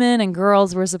 But women and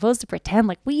girls, we're supposed to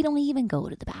pretend we don't even go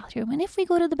to the bathroom, and if we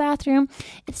go to the bathroom,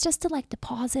 it's just to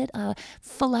deposit a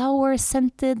flower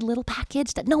scented little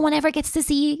package that no one ever gets to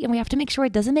see, and we have to make sure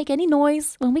it doesn't make any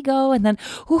noise when we go, and then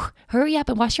hurry up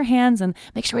and wash your hands and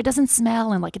make sure it doesn't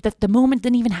smell, and the moment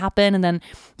didn't even happen, and then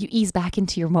you ease back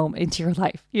into your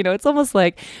life. It's almost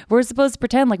like we're supposed to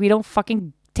pretend we don't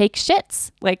fucking take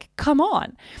shits. Come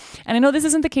on. And I know this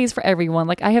isn't the case for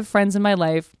everyone. I have friends in my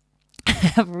life. I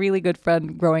have a really good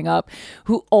friend growing up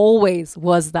who always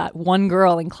was that one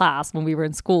girl in class when we were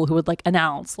in school who would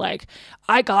announce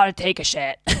I gotta take a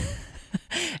shit.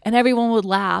 And everyone would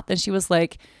laugh, and she was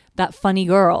that funny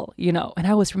girl, and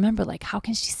I always remember how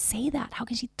can she say that? How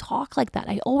can she talk like that?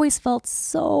 I always felt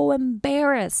so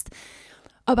embarrassed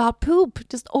about poop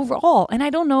just overall. And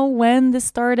I don't know when this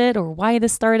started or why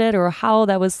this started or how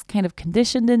that was kind of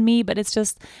conditioned in me, but it's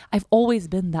just, I've always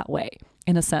been that way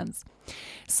in a sense.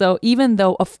 So even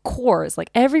though, of course,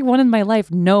 everyone in my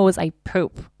life knows I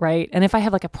poop, right? And if I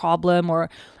have a problem, or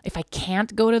if I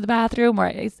can't go to the bathroom, or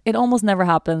it almost never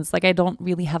happens. I don't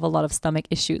really have a lot of stomach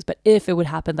issues, but if it would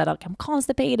happen that I'm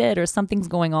constipated or something's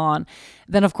going on,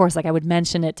 then of course, I would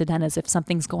mention it to Dennis if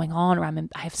something's going on, or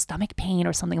I have stomach pain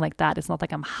or something like that. It's not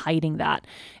I'm hiding that.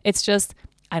 It's just,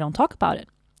 I don't talk about it.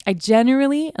 I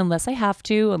generally, unless I have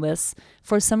to, unless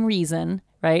for some reason,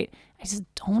 right? I just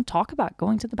don't talk about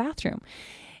going to the bathroom.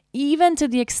 Even to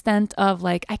the extent of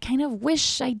I kind of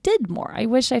wish I did more. I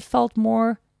wish I felt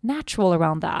more natural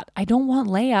around that. I don't want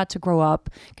Leia to grow up,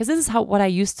 because this is what I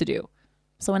used to do.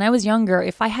 So when I was younger,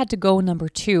 if I had to go number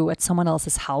 2 at someone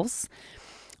else's house,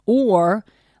 or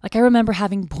I remember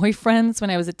having boyfriends when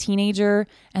I was a teenager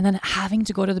and then having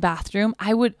to go to the bathroom,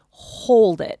 I would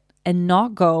hold it and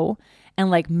not go and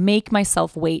make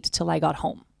myself wait till I got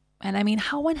home. And I mean,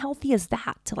 how unhealthy is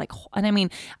that and I mean,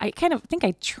 I kind of think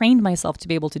I trained myself to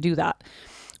be able to do that.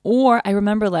 Or I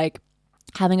remember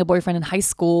having a boyfriend in high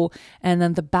school, and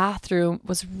then the bathroom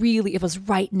was it was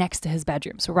right next to his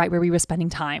bedroom. So right where we were spending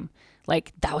time,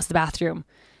 that was the bathroom.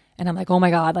 And I'm oh my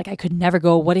God, I could never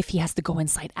go. What if he has to go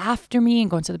inside after me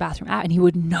and go into the bathroom and he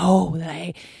would know that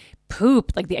I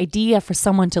pooped? The idea for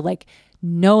someone to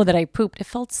know that I pooped, it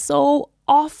felt so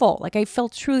awful. I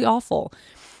felt truly awful.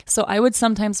 So I would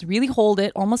sometimes really hold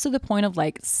it almost to the point of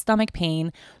stomach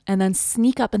pain, and then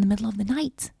sneak up in the middle of the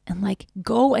night and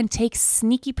go and take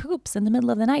sneaky poops in the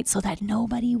middle of the night so that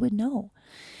nobody would know.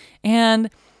 And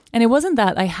it wasn't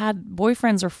that I had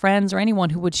boyfriends or friends or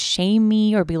anyone who would shame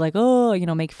me or be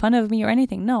make fun of me or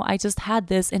anything. No, I just had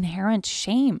this inherent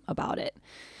shame about it,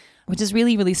 which is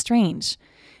really, really strange.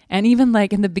 And even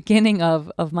like in the beginning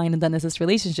of mine and Dennis's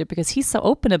relationship, because he's so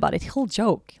open about it, he'll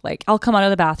joke. Like I'll come out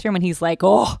of the bathroom and he's like,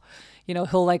 oh,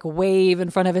 he'll like wave in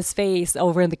front of his face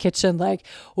over in the kitchen like,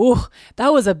 oh,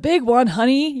 that was a big one,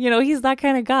 honey. He's that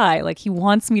kind of guy. Like he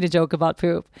wants me to joke about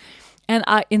poop. And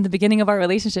in the beginning of our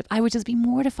relationship, I would just be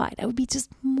mortified. I would be just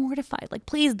mortified. Like,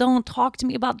 please don't talk to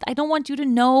me about that. I don't want you to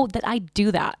know that I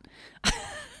do that.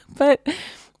 But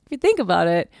if you think about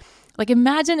it, like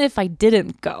imagine if I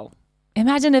didn't go.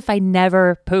 Imagine if I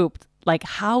never pooped. Like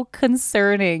how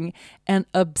concerning and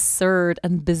absurd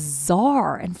and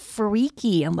bizarre and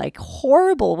freaky and like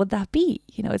horrible would that be?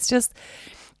 It's just,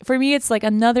 for me, it's like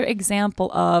another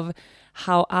example of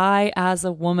how I, as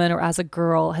a woman or as a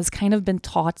girl, has kind of been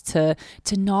taught to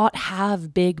not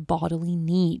have big bodily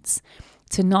needs,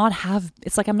 to not have,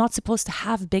 it's like I'm not supposed to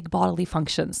have big bodily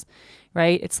functions,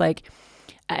 right? It's like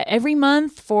every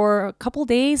month for a couple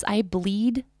days, I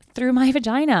bleed through my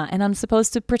vagina and I'm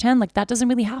supposed to pretend like that doesn't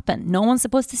really happen. No one's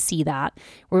supposed to see that.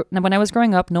 When I was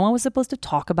growing up, no one was supposed to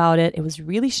talk about it. It was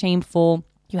really shameful.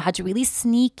 You had to really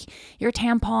sneak your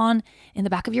tampon in the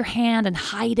back of your hand and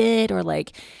hide it, or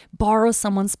like borrow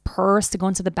someone's purse to go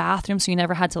into the bathroom so you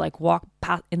never had to like walk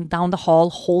down the hall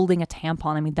holding a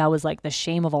tampon. I mean, that was like the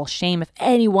shame of all shame. If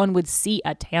anyone would see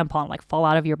a tampon like fall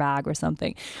out of your bag or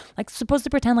something, like supposed to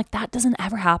pretend like that doesn't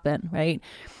ever happen, right?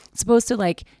 Supposed to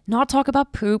like not talk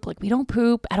about poop, like we don't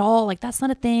poop at all, like that's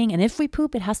not a thing. And if we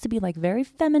poop, it has to be like very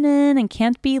feminine and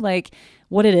can't be like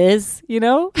what it is,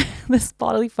 this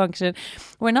bodily function.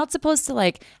 We're not supposed to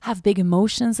like have big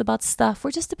emotions about stuff.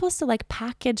 We're just supposed to like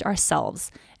package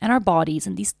ourselves and our bodies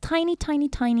in these tiny, tiny,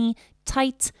 tiny,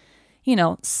 tight,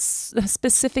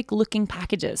 specific looking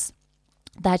packages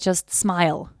that just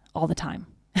smile all the time.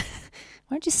 Why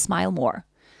don't you smile more?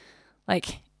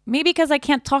 Like, maybe because I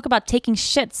can't talk about taking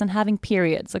shits and having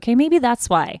periods. Okay, maybe that's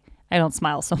why I don't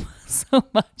smile so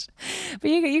much. But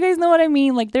you guys know what I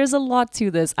mean? Like there's a lot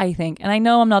to this, I think. And I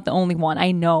know I'm not the only one.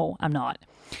 I know I'm not.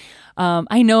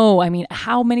 I mean,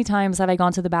 how many times have I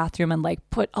gone to the bathroom and like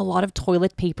put a lot of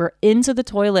toilet paper into the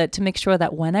toilet to make sure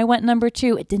that when I went number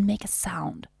 2, it didn't make a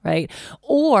sound, right?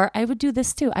 Or I would do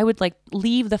this too. I would like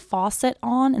leave the faucet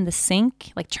on in the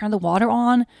sink, like turn the water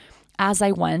on as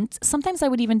I went. Sometimes I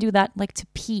would even do that like to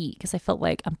pee because I felt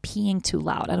like I'm peeing too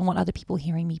loud. I don't want other people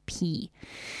hearing me pee.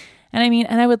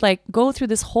 And I would like go through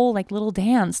this whole like little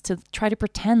dance to try to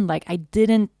pretend like I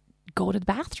didn't go to the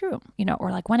bathroom,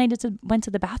 or like when I went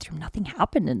to the bathroom, nothing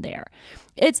happened in there.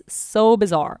 It's so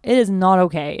bizarre. It is not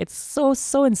okay. It's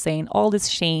so insane. All this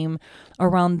shame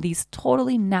around these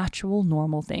totally natural,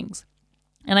 normal things.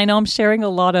 And I know I'm sharing a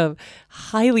lot of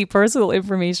highly personal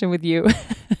information with you.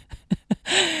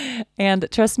 And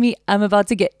trust me, I'm about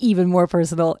to get even more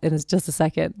personal in just a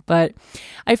second, but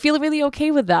I feel really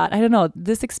okay with that. I don't know.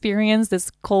 This experience,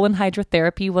 this colon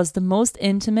hydrotherapy was the most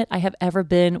intimate I have ever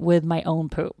been with my own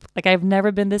poop. Like I've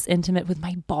never been this intimate with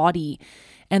my body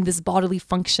and this bodily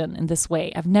function in this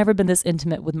way. I've never been this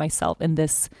intimate with myself in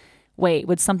this way,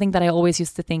 with something that I always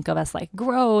used to think of as like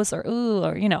gross or ooh,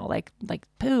 or, like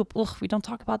poop. Ugh, we don't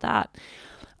talk about that.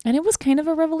 And it was kind of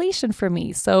a revelation for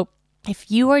me. So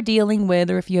if you are dealing with,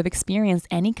 or if you have experienced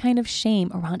any kind of shame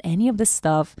around any of this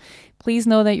stuff, please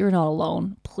know that you're not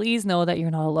alone. Please know that you're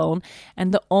not alone.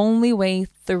 And the only way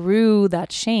through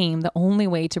that shame, the only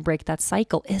way to break that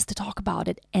cycle is to talk about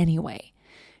it anyway,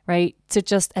 right? To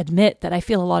just admit that I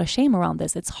feel a lot of shame around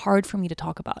this. It's hard for me to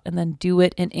talk about, and then do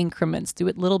it in increments, do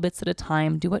it little bits at a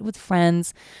time, do it with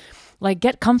friends. Like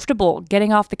get comfortable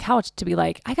getting off the couch to be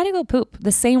like, I gotta go poop,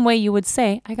 the same way you would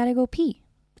say, I gotta go pee.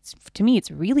 To me,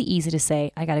 it's really easy to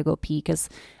say, I gotta go pee, because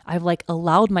I've like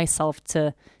allowed myself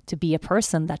to be a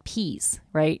person that pees,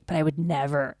 right? But I would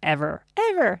never, ever,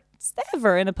 ever,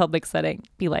 ever in a public setting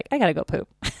be like, I gotta go poop.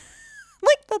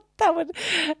 Like that would,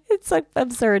 it's like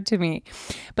absurd to me.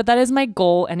 But that is my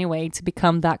goal anyway, to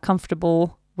become that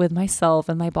comfortable with myself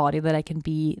and my body that I can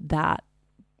be that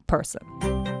person.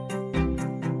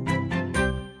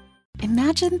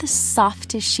 Imagine the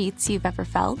softest sheets you've ever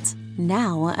felt.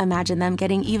 Now imagine them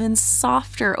getting even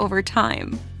softer over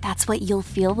time. That's what you'll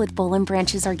feel with Boll &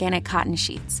 Branch's organic cotton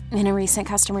sheets. In a recent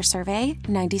customer survey,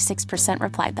 96%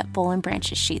 replied that Boll &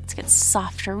 Branch's sheets get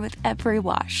softer with every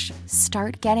wash.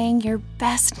 Start getting your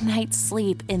best night's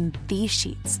sleep in these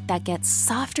sheets that get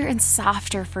softer and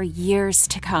softer for years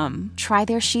to come. Try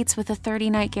their sheets with a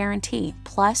 30-night guarantee,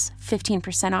 plus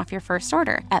 15% off your first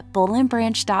order at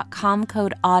bollandbranch.com,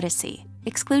 code Odyssey.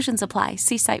 Exclusions apply.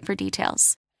 See site for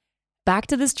details. Back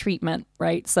to this treatment,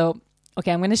 right? So,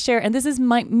 okay, I'm going to share, and this is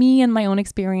me and my own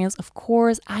experience. Of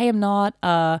course, I am not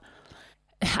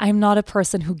I'm not a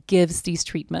person who gives these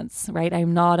treatments, right?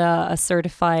 I'm not a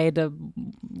certified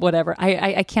whatever.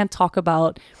 I can't talk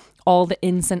about all the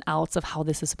ins and outs of how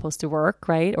this is supposed to work,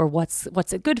 right? Or what's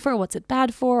it good for, what's it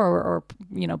bad for, or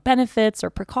benefits or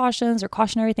precautions or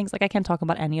cautionary things. Like I can't talk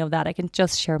about any of that. I can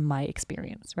just share my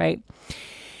experience, right?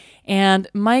 And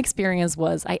my experience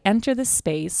was I enter this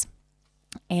space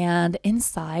and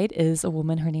inside is a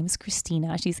woman. Her name is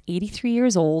Christina. She's 83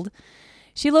 years old.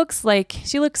 She looks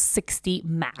 60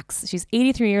 max. She's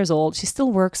 83 years old. She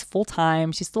still works full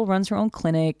time. She still runs her own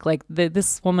clinic. Like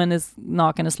this woman is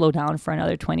not going to slow down for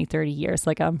another 20, 30 years.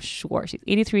 Like I'm sure. She's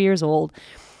 83 years old,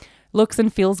 looks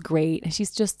and feels great. And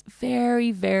she's just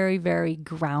very, very, very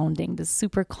grounding, this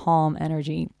super calm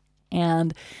energy.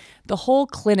 And the whole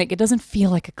clinic, it doesn't feel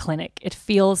like a clinic. It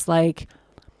feels like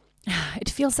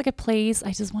a place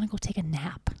I just want to go take a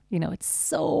nap. It's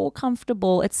so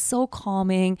comfortable. It's so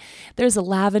calming. There's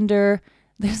lavender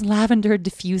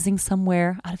diffusing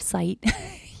somewhere out of sight.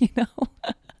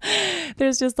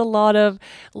 There's just a lot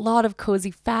of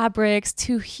cozy fabrics,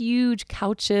 2 huge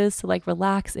couches to like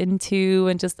relax into,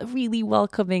 and just a really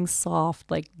welcoming,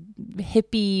 soft, like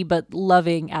hippie but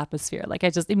loving atmosphere. Like I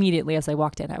just immediately as I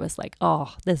walked in, I was like,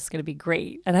 oh, this is going to be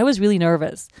great. And I was really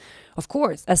nervous. Of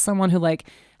course, as someone who like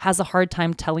has a hard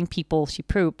time telling people she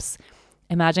poops,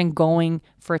 imagine going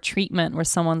for a treatment where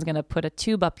someone's going to put a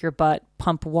tube up your butt,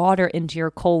 pump water into your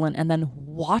colon, and then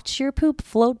watch your poop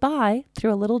float by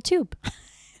through a little tube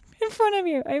in front of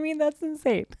you. I mean, that's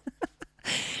insane.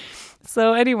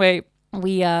 So anyway,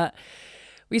 we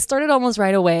started almost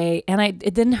right away, and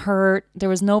it didn't hurt. There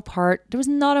was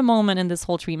not a moment in this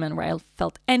whole treatment where I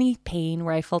felt any pain,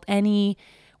 where I felt any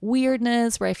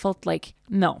weirdness, where I felt like,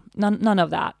 no, none of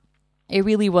that. It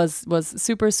really was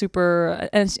super, super,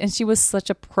 and she was such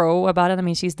a pro about it. I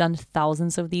mean, she's done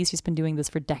thousands of these. She's been doing this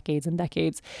for decades and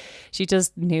decades. She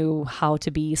just knew how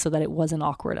to be so that it wasn't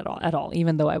awkward at all,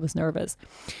 even though I was nervous.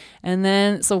 And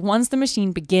then, so once the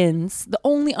machine begins, the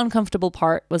only uncomfortable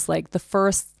part was like the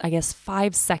first,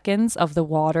 5 seconds of the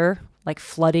water, like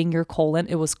flooding your colon.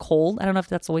 It was cold. I don't know if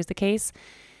that's always the case.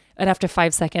 And after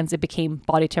 5 seconds, it became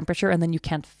body temperature, and then you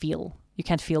can't feel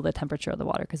the temperature of the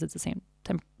water because it's the same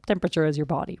temperature as your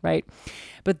body, right?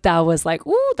 But that was like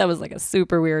a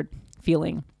super weird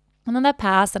feeling. And then that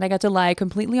passed, and I got to lie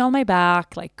completely on my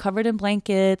back, like covered in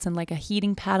blankets and like a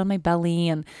heating pad on my belly.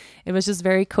 And it was just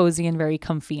very cozy and very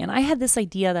comfy. And I had this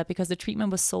idea that because the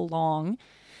treatment was so long,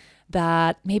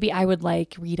 that maybe I would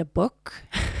like read a book.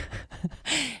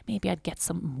 Maybe I'd get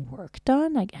some work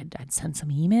done. I'd send some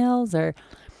emails, or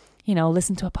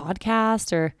listen to a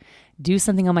podcast, or do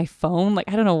something on my phone.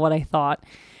 Like, I don't know what I thought,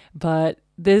 but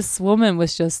this woman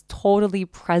was just totally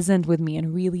present with me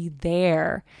and really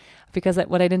there, because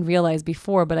what I didn't realize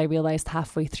before, but I realized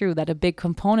halfway through, that a big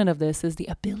component of this is the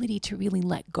ability to really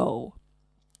let go,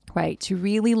 right? To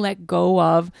really let go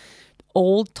of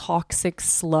old toxic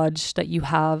sludge that you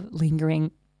have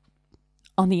lingering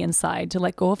on the inside, to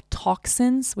let go of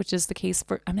toxins, which is the case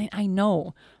for, I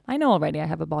know already I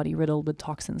have a body riddled with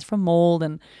toxins from mold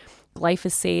and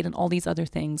glyphosate and all these other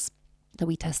things that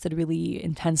we tested really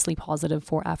intensely positive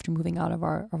for after moving out of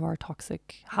our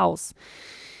toxic house.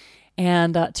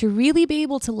 And to really be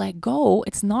able to let go,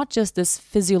 it's not just this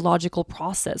physiological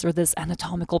process or this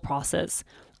anatomical process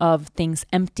of things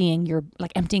emptying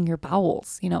your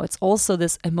bowels. It's also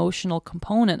this emotional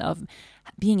component of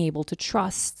being able to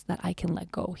trust that I can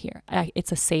let go here.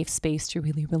 It's a safe space to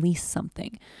really release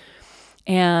something.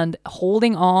 And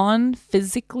holding on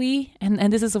physically,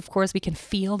 and this is, of course, we can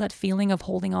feel that feeling of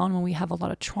holding on when we have a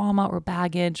lot of trauma or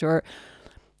baggage or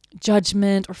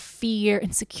judgment or fear,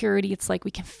 insecurity. It's like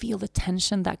we can feel the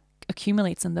tension that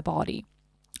accumulates in the body.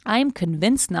 I'm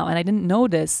convinced now, and I didn't know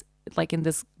this like in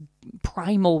this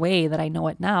primal way that I know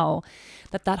it now,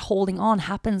 that holding on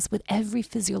happens with every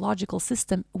physiological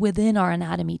system within our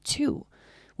anatomy too,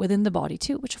 within the body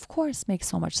too, which of course makes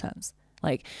so much sense.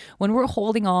 Like when we're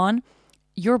holding on,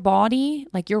 your body,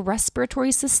 like your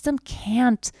respiratory system,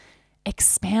 can't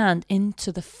expand into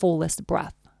the fullest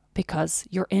breath because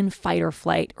you're in fight or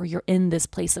flight, or you're in this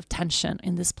place of tension,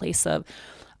 in this place of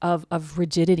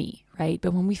rigidity, right?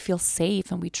 But when we feel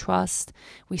safe and we trust,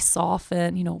 we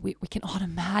soften, we can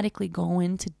automatically go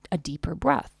into a deeper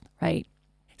breath, right?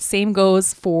 Same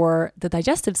goes for the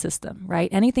digestive system, right?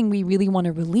 Anything we really want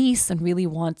to release and really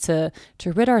want to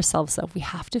rid ourselves of, we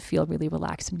have to feel really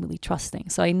relaxed and really trusting.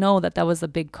 So I know that was a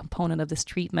big component of this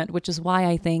treatment, which is why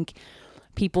I think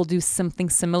people do something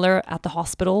similar at the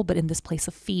hospital, but in this place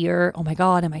of fear. Oh my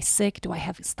God, am I sick? Do I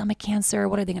have stomach cancer?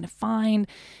 What are they going to find?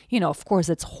 Of course,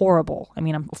 it's horrible.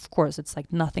 Of course, it's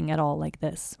like nothing at all like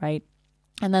this, right?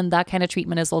 And then that kind of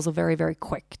treatment is also very, very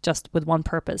quick, just with one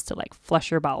purpose, to like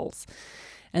flush your bowels.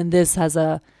 And this has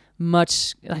a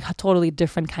totally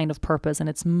different kind of purpose, and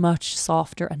it's much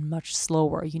softer and much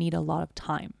slower. You need a lot of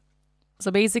time. So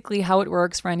basically how it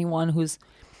works for anyone who's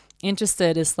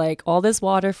interested is like all this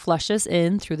water flushes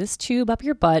in through this tube up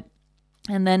your butt.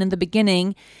 And then in the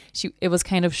beginning, it was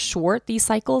kind of short, these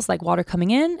cycles, like water coming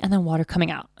in and then water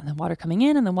coming out, and then water coming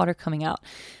in and then water coming out.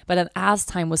 But then as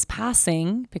time was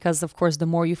passing, because of course, the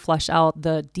more you flush out,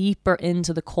 the deeper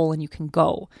into the colon you can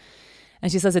go.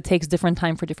 And she says it takes different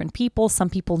time for different people. Some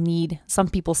people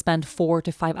spend 4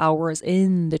 to 5 hours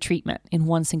in the treatment, in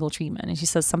one single treatment. And she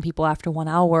says some people after 1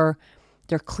 hour,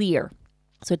 they're clear.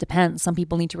 So it depends. Some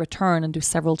people need to return and do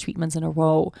several treatments in a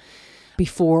row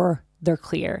before they're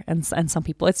clear. And some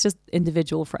people, it's just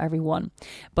individual for everyone.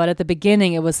 But at the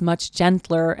beginning, it was much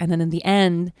gentler. And then in the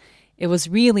end, it was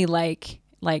really like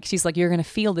she's like, you're going to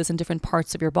feel this in different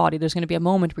parts of your body. There's going to be a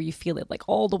moment where you feel it like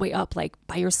all the way up, like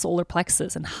by your solar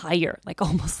plexus and higher, like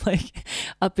almost like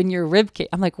up in your rib cage.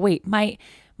 I'm like, wait, my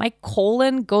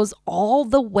colon goes all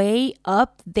the way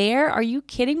up there? Are you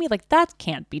kidding me? Like, that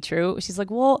can't be true. She's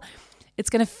like, well, it's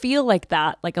going to feel like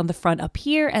that, like on the front up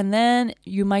here. And then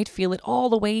you might feel it all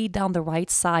the way down the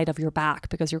right side of your back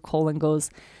because your colon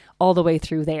goes all the way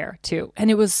through there too.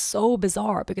 And it was so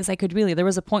bizarre because there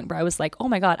was a point where I was like, oh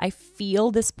my God, I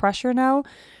feel this pressure now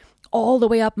all the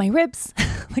way up my ribs.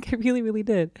 Like I really, really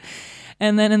did.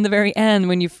 And then in the very end,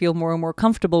 when you feel more and more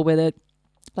comfortable with it,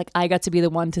 like I got to be the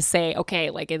one to say,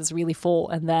 okay, like it's really full.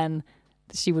 And then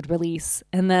she would release.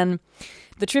 And then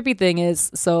the trippy thing is,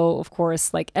 so of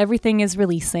course, like everything is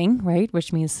releasing, right?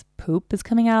 Which means poop is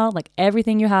coming out. Like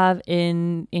everything you have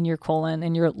in your colon,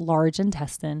 in your large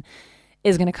intestine,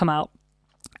 is going to come out.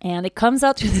 And it comes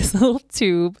out through this little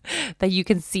tube that you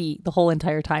can see the whole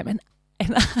entire time. And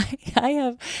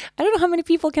I don't know how many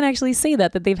people can actually say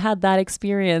that they've had that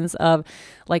experience of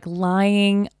like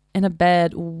lying in a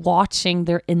bed watching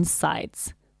their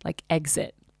insides like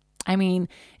exit. I mean,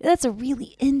 that's a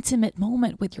really intimate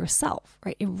moment with yourself,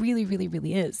 right? It really, really,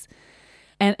 really is.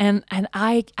 And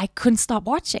I couldn't stop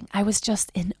watching. I was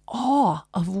just in awe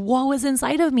of what was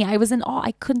inside of me. I was in awe.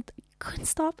 I couldn't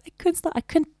stop. I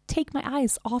couldn't take my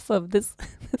eyes off of this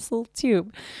little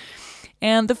tube.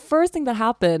 And the first thing that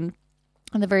happened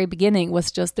in the very beginning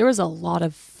was just, there was a lot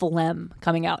of phlegm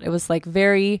coming out. It was like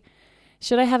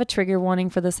should I have a trigger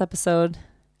warning for this episode?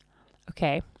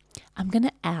 Okay. I'm going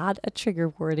to add a trigger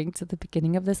warning to the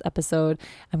beginning of this episode.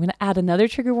 I'm going to add another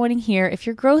trigger warning here. If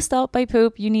you're grossed out by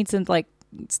poop, you need to like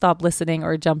stop listening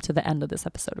or jump to the end of this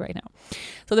episode right now.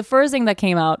 So the first thing that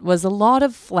came out was a lot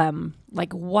of phlegm,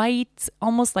 like white,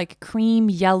 almost like cream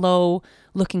yellow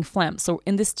looking phlegm. So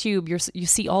in this tube, you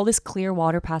see all this clear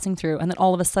water passing through. And then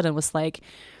all of a sudden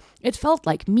it felt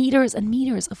like meters and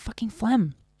meters of fucking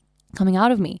phlegm coming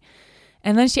out of me.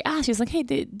 And then she asked, she's like, hey,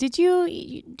 did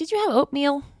you have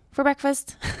oatmeal for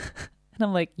breakfast? And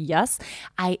I'm like, yes.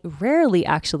 I rarely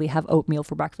actually have oatmeal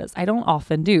for breakfast. I don't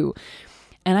often do.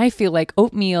 And I feel like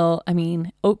oatmeal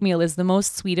is the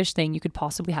most Swedish thing you could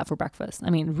possibly have for breakfast.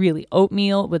 I mean, really,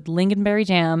 oatmeal with lingonberry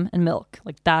jam and milk.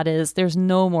 Like there's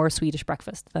no more Swedish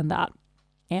breakfast than that.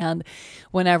 And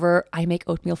whenever I make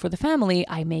oatmeal for the family,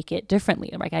 I make it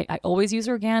differently. Like I always use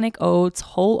organic oats,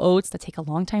 whole oats that take a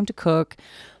long time to cook.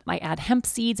 I add hemp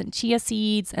seeds and chia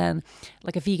seeds and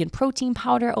like a vegan protein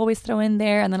powder I always throw in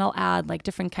there. And then I'll add like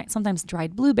different kinds, sometimes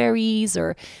dried blueberries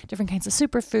or different kinds of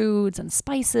superfoods and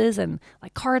spices and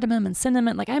like cardamom and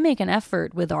cinnamon. Like I make an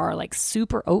effort with our like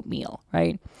super oatmeal,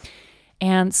 right?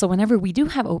 And so whenever we do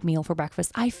have oatmeal for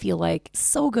breakfast, I feel like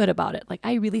so good about it. Like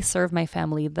I really serve my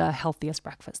family the healthiest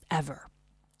breakfast ever.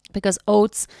 Because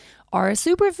oats are a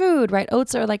superfood, right?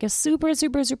 Oats are like a super,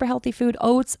 super, super healthy food.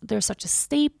 Oats, they're such a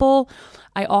staple.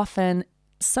 I often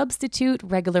substitute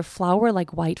regular flour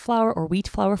like white flour or wheat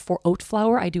flour for oat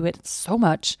flour. I do it so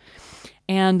much.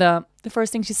 And the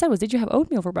first thing she said was, did you have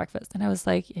oatmeal for breakfast? And I was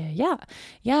like, yeah.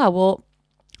 Well,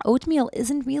 oatmeal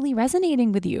isn't really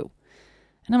resonating with you.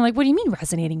 And I'm like, what do you mean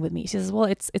resonating with me? She says, well,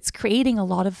 it's creating a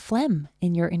lot of phlegm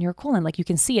in your colon. Like you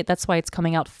can see it. That's why it's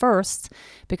coming out first,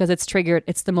 because it's triggered.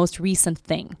 It's the most recent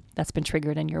thing that's been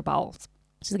triggered in your bowels.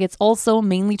 She's like, it's also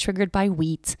mainly triggered by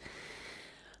wheat.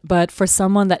 But for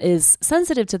someone that is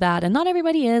sensitive to that, and not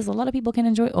everybody is, a lot of people can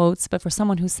enjoy oats, but for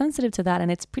someone who's sensitive to that,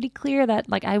 and it's pretty clear that,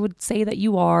 like I would say that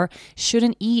you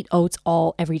shouldn't eat oats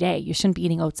every day. You shouldn't be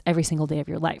eating oats every single day of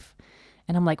your life.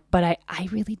 And I'm like, but I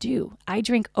really do. I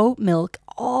drink oat milk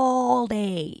all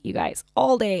day, you guys,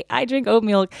 all day. I drink oat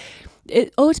milk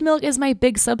Oat milk is my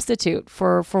big substitute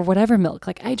for whatever milk.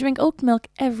 Like I drink oat milk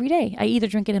every day. I either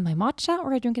drink it in my matcha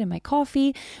or I drink it in my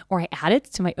coffee, or I add it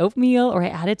to my oatmeal, or I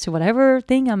add it to whatever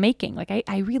thing I'm making. Like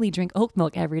I really drink oat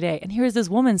milk every day. And here's this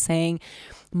woman saying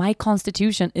my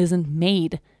constitution isn't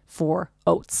made for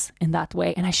oats in that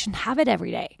way, and I shouldn't have it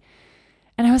every day.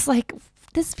 And I was like,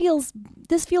 this feels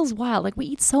wild. Like we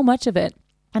eat so much of it.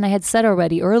 And I had said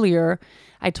already earlier,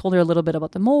 I told her a little bit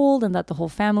about the mold and that the whole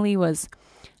family was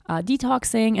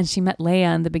detoxing. And she met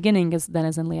Leia in the beginning, as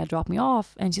in Leia dropped me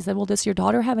off. And she said, well, does your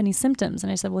daughter have any symptoms?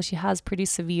 And I said, well, she has pretty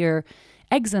severe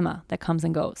eczema that comes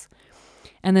and goes.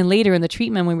 And then later in the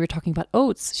treatment, when we were talking about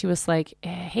oats, she was like,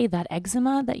 hey, that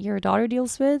eczema that your daughter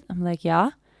deals with? I'm like,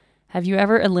 yeah. Have you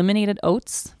ever eliminated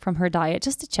oats from her diet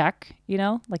just to check,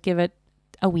 like give it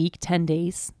a week, 10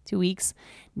 days, 2 weeks?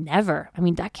 Never. I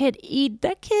mean, that kid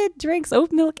drinks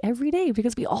oat milk every day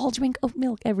because we all drink oat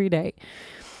milk every day.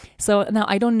 So now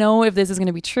I don't know if this is going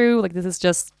to be true. Like this is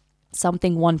just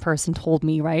something one person told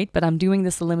me, right? But I'm doing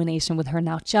this elimination with her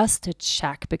now just to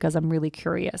check because I'm really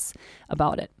curious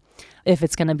about it. If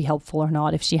it's going to be helpful or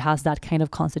not, if she has that kind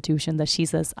of constitution that she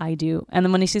says I do. And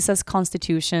then when she says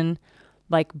constitution,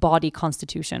 like body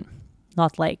constitution,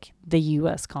 not like the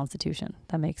US Constitution.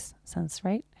 That makes sense,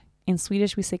 right? In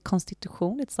Swedish, we say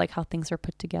konstitution. It's like how things are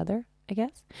put together, I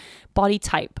guess. Body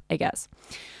type, I guess.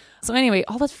 So anyway,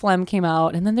 all that phlegm came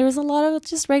out. And then there was a lot of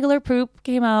just regular poop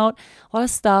came out, a lot of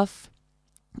stuff.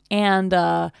 And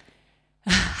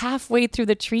halfway through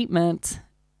the treatment,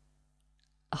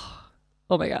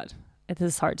 oh my God, it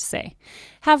is hard to say.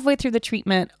 Halfway through the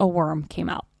treatment, a worm came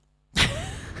out.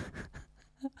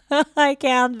 I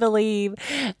can't believe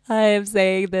I am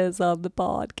saying this on the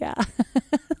podcast.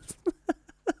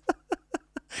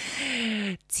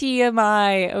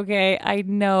 TMI. Okay, I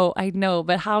know.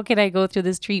 But how can I go through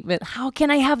this treatment? How can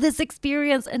I have this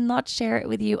experience and not share it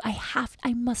with you?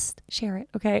 I must share it.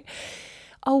 Okay.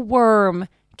 A worm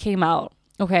came out.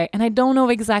 Okay. And I don't know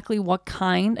exactly what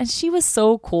kind. And she was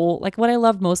so cool. Like what I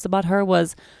loved most about her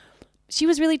was she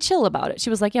was really chill about it. She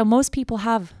was like, yeah, most people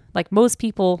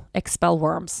expel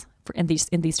worms in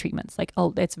these treatments. Like,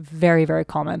 oh, it's very, very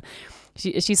common.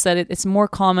 She said it's more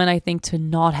common, I think, to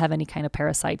not have any kind of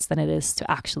parasites than it is to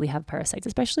actually have parasites,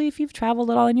 especially if you've traveled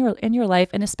at all in your life,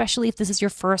 and especially if this is your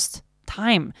first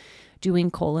time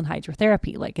doing colon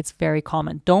hydrotherapy. Like it's very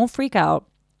common. Don't freak out.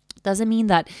 Doesn't mean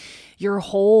that your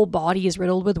whole body is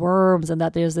riddled with worms and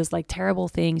that there's this like terrible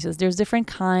thing. There's different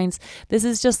kinds. This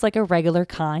is just like a regular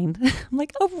kind. I'm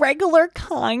like, a regular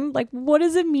kind? Like, what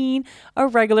does it mean? A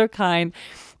regular kind.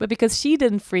 But because she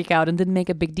didn't freak out and didn't make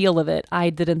a big deal of it,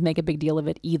 I didn't make a big deal of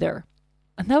it either.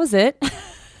 And that was it.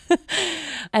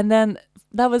 And then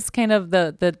that was kind of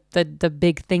the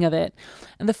big thing of it.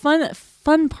 And the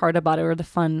fun part about it,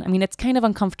 it's kind of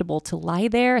uncomfortable to lie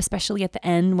there, especially at the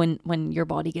end when your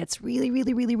body gets really,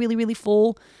 really, really, really, really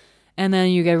full. And then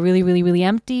you get really, really, really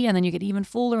empty. And then you get even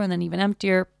fuller and then even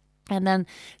emptier. And then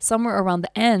somewhere around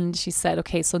the end, she said,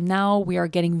 okay, so now we are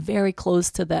getting very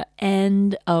close to the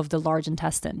end of the large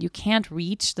intestine. You can't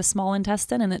reach the small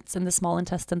intestine. And it's in the small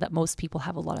intestine that most people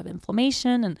have a lot of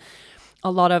inflammation and a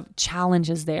lot of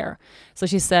challenges there. So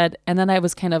she said, and then I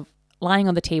was kind of lying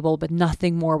on the table, but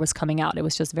nothing more was coming out. It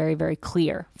was just very, very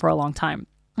clear for a long time.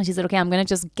 And she said, okay, I'm going to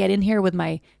just get in here with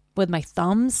my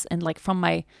thumbs and like from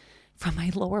my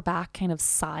lower back kind of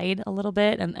side a little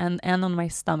bit and on my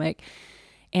stomach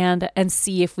and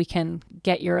see if we can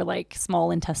get your like small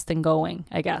intestine going,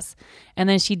 I guess. And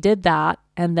then she did that.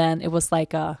 And then it was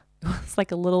like a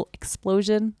little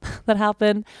explosion that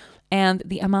happened. And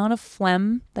the amount of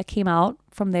phlegm that came out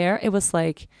from there, it was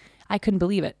like, I couldn't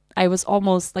believe it. I was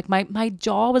almost like my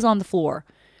jaw was on the floor.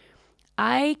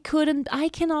 I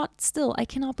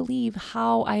cannot believe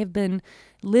how I have been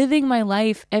living my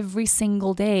life every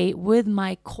single day with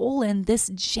my colon this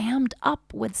jammed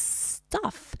up with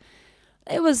stuff.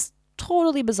 It was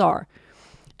totally bizarre.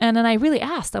 And then I really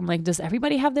asked, I'm like, does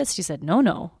everybody have this? She said,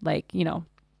 no. Like,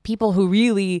 people who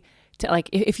really...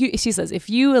 she says, if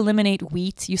you eliminate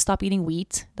wheat, you stop eating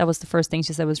wheat. That was the first thing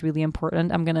she said was really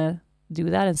important. I'm going to do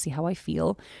that and see how I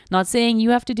feel. Not saying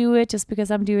you have to do it just because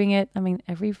I'm doing it. I mean,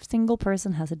 every single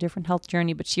person has a different health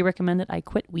journey, but she recommended I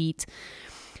quit wheat.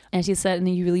 And she said,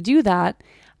 and you really do that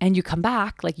and you come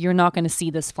back, like you're not going to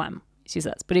see this phlegm, she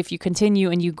says. But if you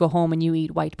continue and you go home and you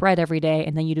eat white bread every day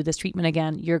and then you do this treatment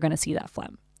again, you're going to see that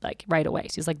phlegm like right away.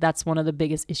 She's like, that's one of the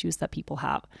biggest issues that people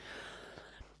have.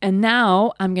 And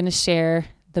now I'm going to share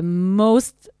the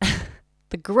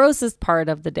grossest part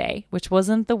of the day, which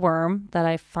wasn't the worm that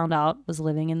I found out was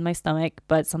living in my stomach,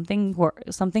 but something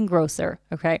grosser.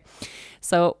 Okay.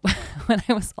 So when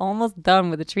I was almost done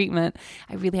with the treatment,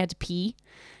 I really had to pee.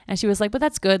 And she was like, but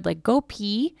that's good. Like, go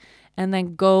pee and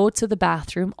then go to the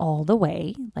bathroom all the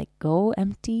way. Like, go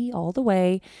empty all the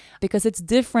way, because it's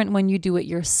different when you do it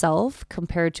yourself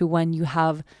compared to when you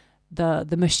have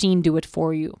the machine do it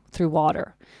for you through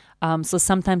water. So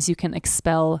sometimes you can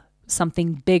expel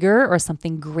something bigger or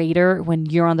something greater when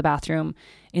you're on the bathroom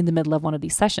in the middle of one of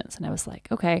these sessions. And I was like,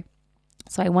 okay.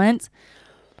 So I went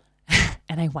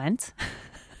and I went.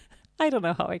 I don't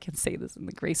know how I can say this in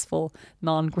the graceful,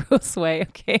 non-gross way.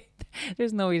 Okay.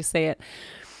 There's no way to say it.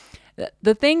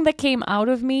 The thing that came out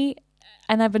of me,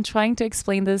 and I've been trying to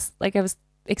explain this, like I was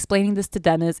explaining this to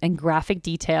Dennis in graphic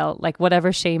detail, like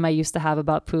whatever shame I used to have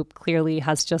about poop clearly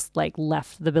has just like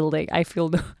left the building. I feel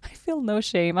no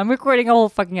shame. I'm recording a whole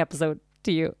fucking episode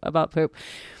to you about poop.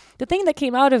 The thing that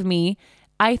came out of me,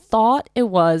 I thought it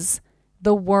was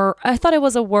a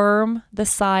worm the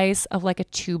size of like a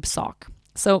tube sock.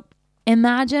 So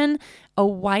imagine a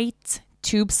white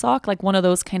tube sock, like one of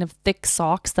those kind of thick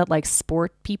socks that like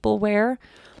sport people wear,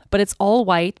 but it's all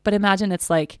white. But imagine it's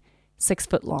like 6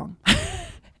 foot long.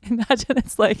 Imagine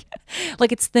it's like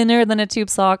it's thinner than a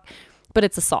tube sock, but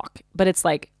it's a sock, but it's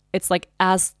like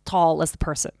as tall as the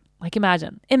person. Like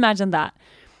imagine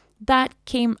that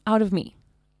came out of me,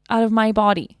 out of my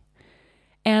body.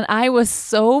 And I was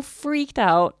so freaked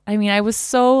out. I mean, I was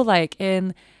so like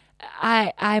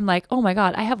I'm like, oh my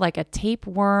God, I have like a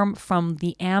tapeworm from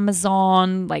the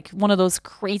Amazon, like one of those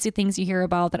crazy things you hear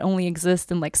about that only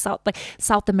exist in like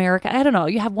South America. I don't know.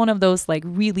 You have one of those like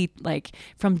really like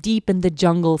from deep in the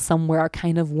jungle somewhere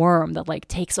kind of worm that like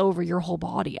takes over your whole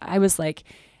body. I was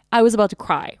about to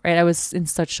cry, right? I was in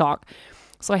such shock.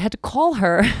 So I had to call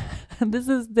her. This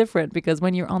is different because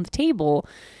when you're on the table,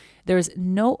 there's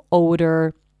no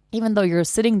odor. Even though you're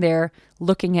sitting there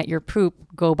looking at your poop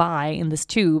go by in this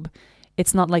tube,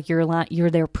 it's not like you're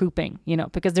there pooping,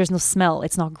 because there's no smell.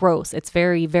 It's not gross. It's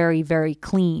very, very, very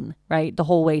clean, right? The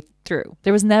whole way through.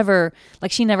 There was never,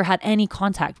 like she never had any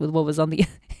contact with what was on the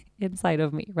inside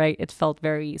of me, right? It felt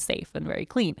very safe and very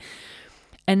clean.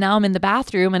 And now I'm in the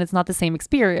bathroom and it's not the same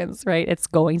experience, right? It's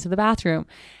going to the bathroom.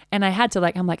 And I had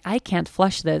to I'm like, I can't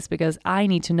flush this because I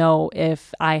need to know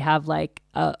if I have like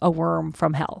a worm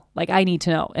from hell. Like I need to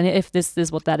know. And if this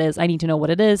is what that is, I need to know what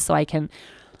it is so I can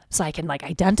like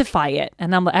identify it.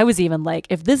 And I was even like,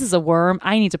 if this is a worm,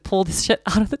 I need to pull this shit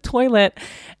out of the toilet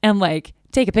and like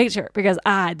take a picture because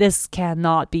this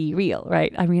cannot be real,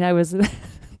 right? I mean, I was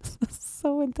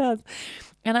so intense.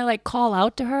 And I like call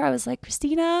out to her. I was like,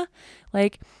 Christina,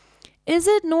 like, is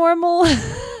it normal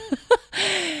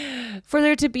for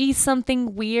there to be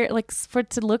something weird, like for it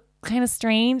to look kind of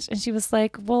strange? And she was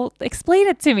like, well, explain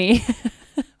it to me.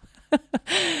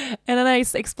 And then I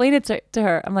explained it to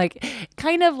her. I'm like,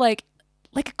 kind of like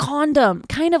a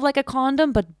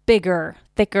condom, but bigger,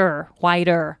 thicker,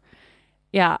 wider.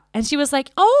 Yeah. And she was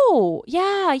like, oh,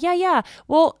 yeah.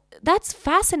 Well, that's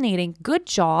fascinating. Good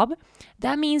job.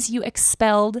 That means you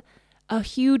expelled a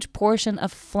huge portion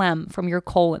of phlegm from your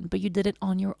colon, but you did it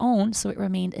on your own, so it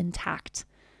remained intact.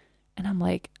 And I'm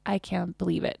like, I can't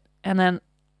believe it. And then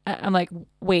I'm like,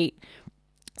 wait.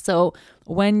 So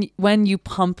when you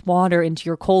pump water into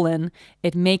your colon,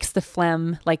 it makes the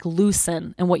phlegm like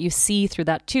loosen. And what you see through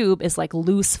that tube is like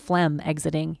loose phlegm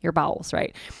exiting your bowels,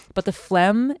 right? But the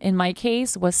phlegm in my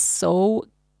case was so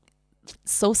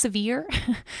severe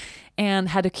and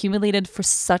had accumulated for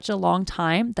such a long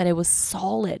time that it was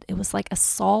solid. It was like a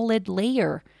solid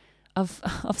layer of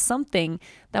something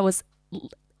that was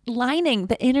lining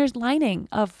the inner lining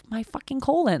of my fucking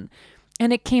colon.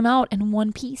 And it came out in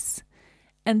one piece.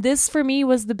 And this for me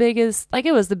was the biggest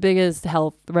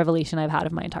health revelation I've had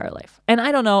of my entire life. And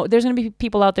I don't know, there's going to be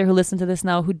people out there who listen to this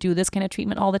now who do this kind of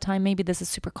treatment all the time. Maybe this is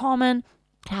super common.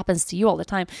 It happens to you all the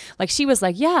time. Like she was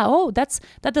like, yeah,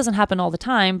 that doesn't happen all the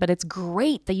time, but it's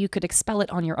great that you could expel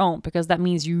it on your own because that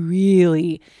means you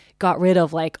really got rid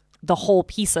of like the whole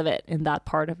piece of it in that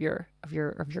part of your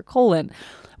colon,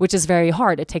 which is very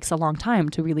hard. It takes a long time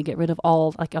to really get rid of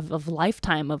all like of a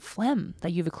lifetime of phlegm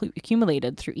that you've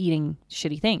accumulated through eating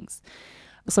shitty things.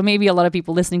 So maybe a lot of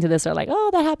people listening to this are like, oh,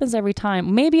 that happens every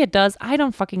time. Maybe it does. I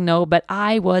don't fucking know, but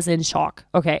I was in shock.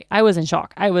 Okay. I was in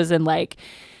shock. I was in like,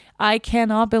 I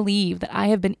cannot believe that I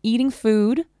have been eating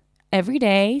food every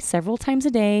day, several times a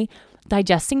day,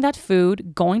 digesting that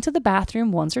food, going to the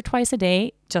bathroom once or twice a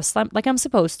day, just like I'm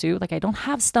supposed to. Like I don't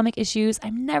have stomach issues.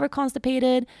 I'm never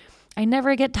constipated. I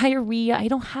never get diarrhea. I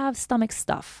don't have stomach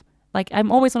stuff. Like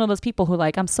I'm always one of those people who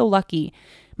like, I'm so lucky.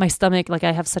 My stomach, like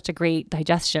I have such a great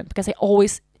digestion because I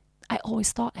always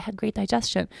thought I had great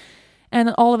digestion. And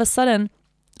then all of a sudden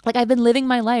Like I've been living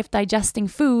my life digesting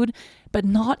food, but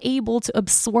not able to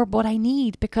absorb what I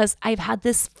need because I've had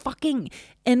this fucking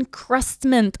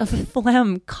encrustment of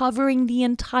phlegm covering the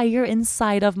entire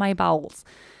inside of my bowels.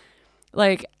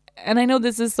 Like, and I know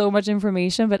this is so much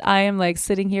information, but I am like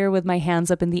sitting here with my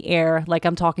hands up in the air, like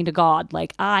I'm talking to God.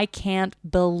 Like I can't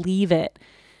believe it.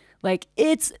 Like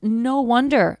it's no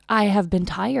wonder I have been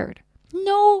tired.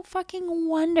 No fucking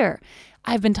wonder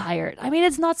I've been tired. I mean,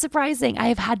 it's not surprising.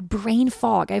 I've had brain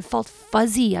fog. I've felt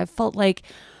fuzzy. I've felt like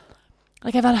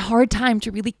I've had a hard time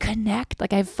to really connect.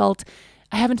 Like I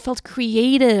haven't felt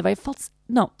creative.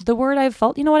 The word I've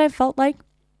felt, you know what I've felt like?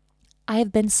 I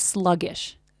have been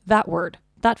sluggish. That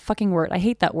fucking word. I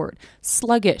hate that word.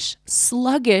 Sluggish.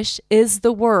 Sluggish is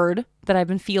the word that I've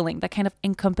been feeling that kind of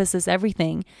encompasses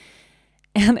everything.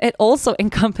 And it also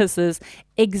encompasses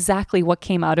exactly what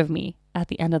came out of me at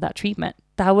the end of that treatment.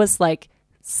 That was like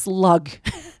sluggishness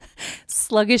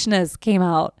came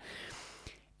out.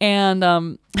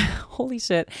 And holy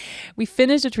shit, we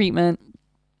finished the treatment.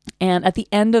 And at the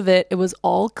end of it, it was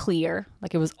all clear.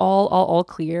 Like it was all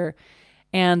clear.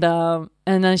 And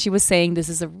then she was saying, this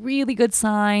is a really good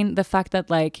sign. The fact that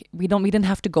like, we didn't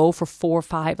have to go for 4 or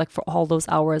 5, like for all those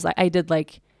hours. I did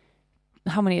like,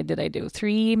 how many did I do?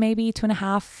 3, maybe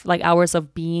 2.5 like hours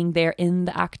of being there in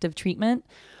the active treatment.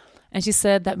 And she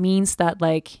said that means that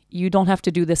like you don't have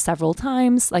to do this several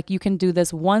times. Like you can do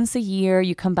this once a year.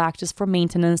 You come back just for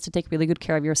maintenance to take really good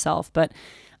care of yourself. But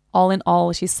all in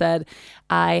all, she said,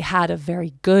 I had a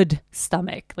very good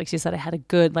stomach. Like she said, I had a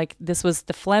good, like the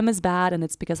phlegm is bad and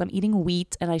it's because I'm eating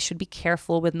wheat and I should be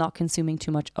careful with not consuming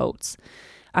too much oats.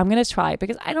 I'm going to try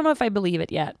because I don't know if I believe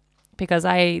it yet because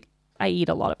I eat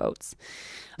a lot of oats.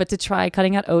 But to try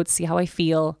cutting out oats, see how I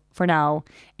feel for now.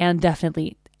 And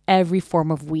definitely every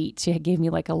form of wheat. She gave me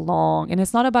like and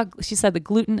it's not about, she said the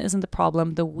gluten isn't the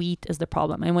problem, the wheat is the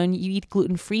problem. And when you eat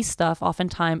gluten-free stuff,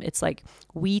 oftentimes it's like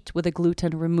wheat with the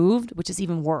gluten removed, which is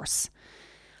even worse.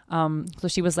 So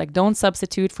she was like, don't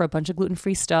substitute for a bunch of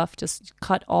gluten-free stuff. Just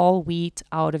cut all wheat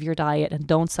out of your diet and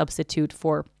don't substitute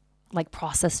for like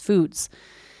processed foods.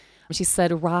 She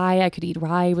said rye, I could eat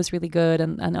rye, was really good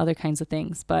and other kinds of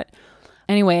things. But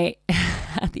anyway,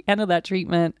 at the end of that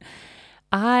treatment,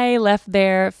 I left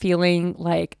there feeling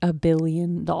like $1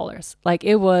 billion. Like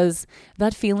it was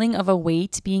that feeling of a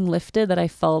weight being lifted that I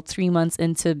felt 3 months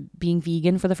into being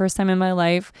vegan for the first time in my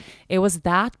life. It was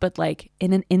that, but like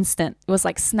in an instant. It was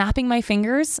like snapping my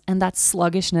fingers and that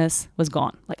sluggishness was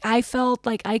gone. Like I felt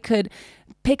like I could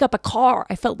pick up a car.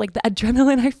 I felt like the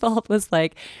adrenaline I felt was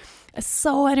like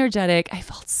so energetic. I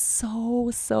felt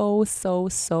so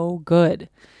good.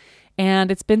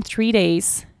 And it's been 3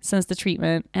 days since the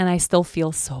treatment and I still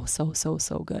feel so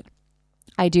good.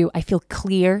 I do. I feel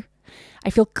clear. I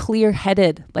feel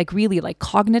clear-headed, like really like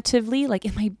cognitively, like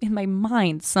in my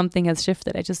mind, something has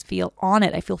shifted. I just feel on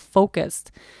it. I feel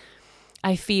focused.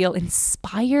 I feel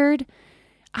inspired.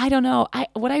 I don't know.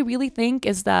 What I really think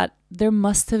is that there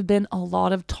must have been a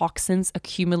lot of toxins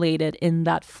accumulated in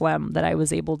that phlegm that I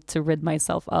was able to rid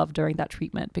myself of during that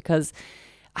treatment because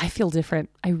I feel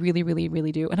different. I really, really,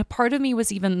 really do. And a part of me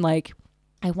was even like,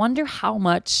 I wonder how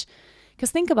much,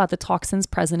 because think about the toxins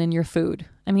present in your food.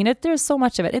 I mean, there's so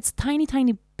much of it. It's tiny,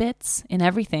 tiny bits in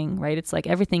everything, right? It's like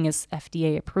everything is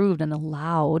FDA approved and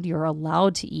allowed. You're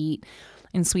allowed to eat.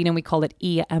 In Sweden, we call it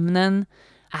e-ämnen,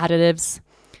 additives.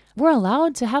 We're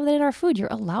allowed to have that in our food.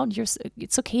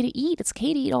 It's okay to eat. It's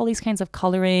okay to eat all these kinds of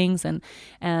colorings and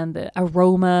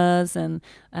aromas and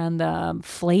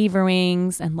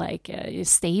flavorings and like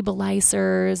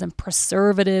stabilizers and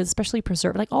preservatives, especially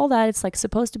like all that. It's like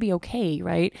supposed to be okay,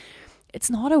 right? It's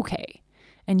not okay.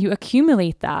 And you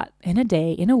accumulate that in a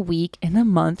day, in a week, in a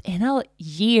month, in a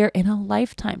year, in a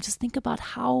lifetime. Just think about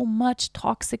how much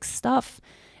toxic stuff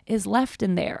is left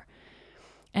in there.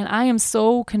 And I am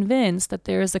so convinced that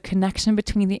there is a connection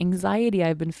between the anxiety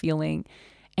I've been feeling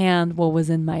and what was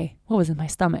in my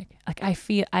stomach. Like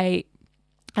and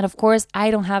of course, I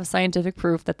don't have scientific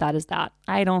proof that is that.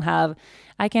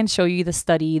 I can't show you the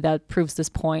study that proves this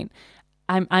point.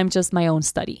 I'm just my own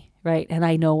study, right? And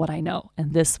I know what I know.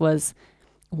 And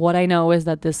what I know is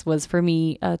that this was for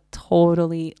me a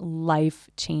totally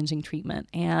life-changing treatment.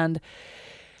 And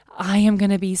I am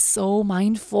going to be so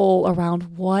mindful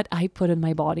around what I put in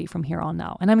my body from here on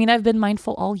now. And I mean, I've been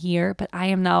mindful all year, but I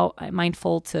am now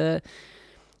mindful to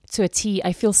a T.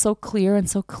 I feel so clear and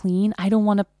so clean. I don't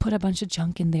want to put a bunch of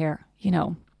junk in there.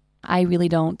 I really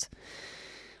don't.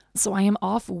 So I am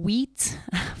off wheat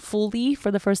fully for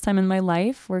the first time in my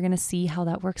life. We're going to see how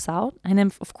that works out. And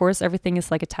then of course, everything is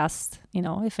like a test.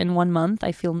 If in 1 month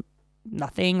I feel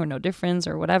nothing or no difference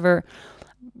or whatever,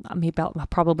 maybe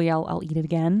I'll eat it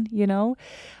again,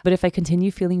 But if I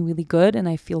continue feeling really good and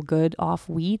I feel good off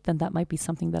wheat, then that might be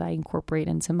something that I incorporate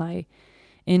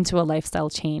into a lifestyle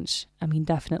change. I mean,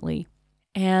 definitely.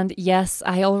 And yes,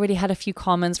 I already had a few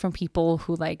comments from people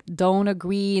who don't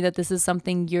agree that this is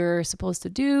something you're supposed to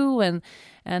do.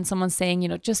 And someone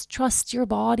saying, just trust your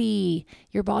body.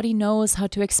 Your body knows how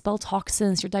to expel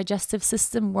toxins. Your digestive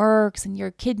system works, and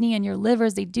your kidney and your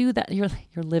livers, they do that. Your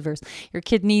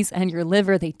kidneys and your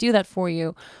liver, they do that for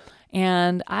you.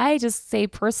 And I just say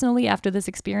personally, after this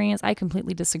experience, I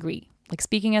completely disagree.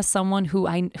 Speaking as someone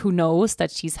who knows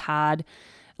that she's had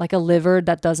a liver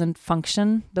that doesn't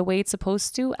function the way it's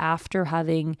supposed to after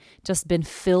having just been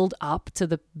filled up to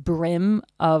the brim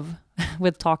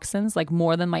with toxins,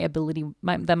 more than my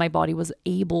body was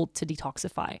able to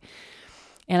detoxify.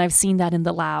 And I've seen that in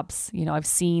the labs, I've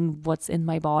seen what's in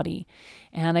my body.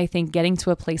 And I think getting to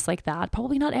a place like that,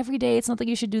 probably not every day, it's not like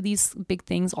you should do these big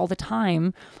things all the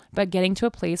time, but getting to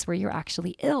a place where you're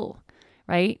actually ill,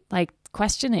 right?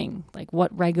 Questioning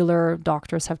what regular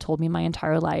doctors have told me my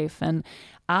entire life. And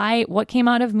what came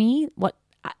out of me,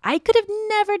 I could have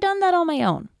never done that on my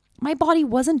own. My body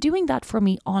wasn't doing that for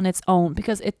me on its own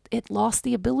because it lost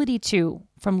the ability to,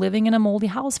 from living in a moldy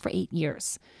house for 8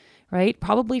 years, right?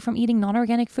 Probably from eating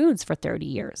non-organic foods for 30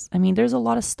 years. I mean, there's a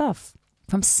lot of stuff.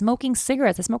 From smoking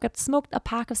cigarettes. I smoked a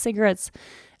pack of cigarettes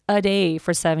a day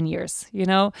for 7 years.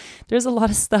 There's a lot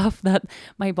of stuff that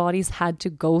my body's had to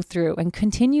go through and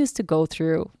continues to go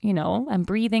through. I'm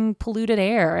breathing polluted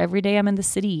air every day I'm in the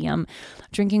city. I'm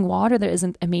drinking water that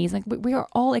isn't amazing. We are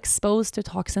all exposed to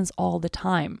toxins all the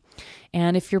time.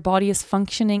 And if your body is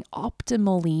functioning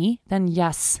optimally, then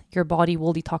yes, your body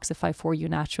will detoxify for you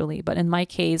naturally. But in my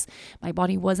case, my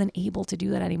body wasn't able to do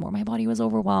that anymore. My body was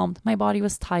overwhelmed. My body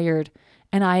was tired,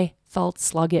 and I felt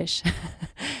sluggish.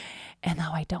 And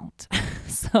now I don't.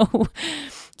 So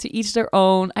to each their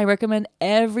own. I recommend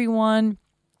everyone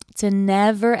to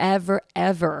never, ever,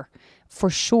 ever,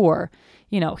 for sure,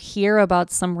 hear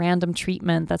about some random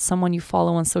treatment that someone you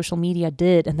follow on social media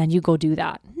did, and then you go do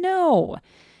that. No.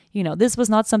 This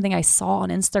was not something I saw on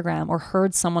Instagram or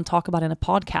heard someone talk about in a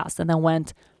podcast and then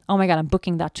went, oh my God, I'm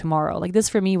booking that tomorrow. This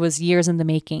for me was years in the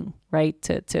making, right?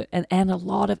 And a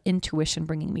lot of intuition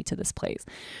bringing me to this place.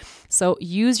 So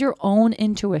use your own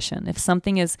intuition. If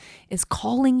something is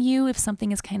calling you, if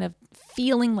something is kind of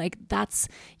feeling like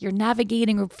you're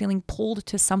navigating or feeling pulled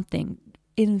to something,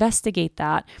 investigate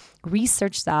that,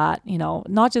 research that,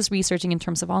 not just researching in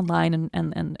terms of online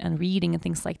and reading and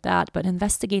things like that, but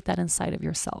investigate that inside of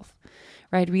yourself,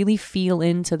 right? Really feel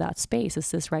into that space.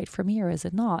 Is this right for me or is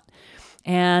it not?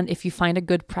 And if you find a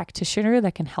good practitioner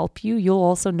that can help you, you'll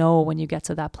also know when you get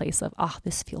to that place of,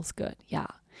 this feels good. Yeah.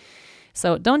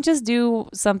 So don't just do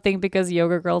something because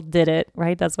Yoga Girl did it,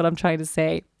 right? That's what I'm trying to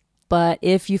say. But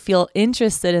if you feel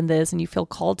interested in this and you feel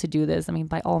called to do this, I mean,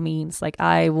 by all means,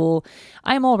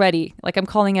 I'm already, I'm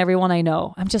calling everyone I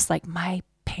know. I'm just my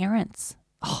parents.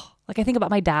 I think about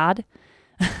my dad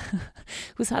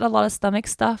who's had a lot of stomach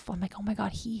stuff. I'm like, oh my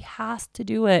God, he has to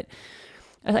do it.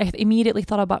 I immediately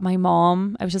thought about my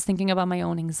mom. I was just thinking about my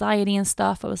own anxiety and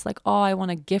stuff. I was like, I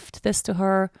want to gift this to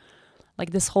her.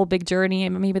 This whole big journey.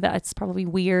 And maybe that's probably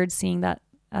weird seeing that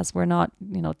as we're not,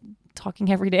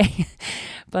 talking every day.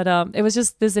 But it was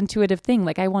just this intuitive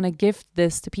thing. I want to gift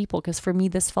this to people because for me,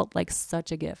 this felt like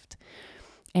such a gift.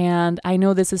 And I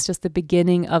know this is just the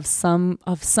beginning of some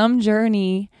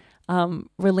journey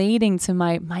relating to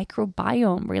my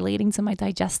microbiome, relating to my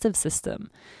digestive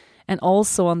system. And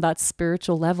also on that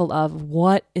spiritual level of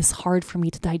what is hard for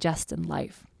me to digest in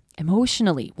life.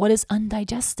 Emotionally, what is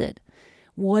undigested?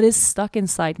 What is stuck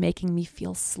inside making me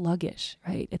feel sluggish,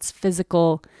 right? It's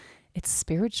physical, it's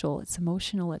spiritual, it's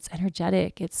emotional, it's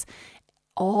energetic. It's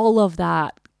all of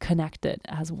that connected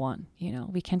as one,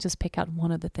 we can't just pick out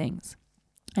one of the things.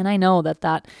 And I know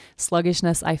that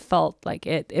sluggishness I felt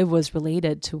it was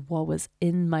related to what was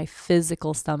in my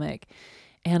physical stomach.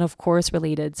 And of course,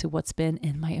 related to what's been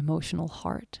in my emotional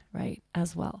heart, right?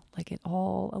 As well. It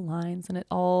all aligns and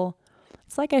it's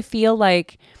I feel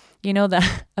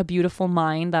that A Beautiful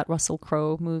Mind, that Russell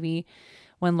Crowe movie,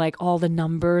 when all the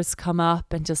numbers come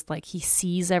up and just he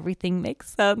sees everything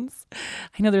makes sense.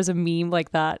 I know there's a meme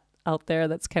like that out there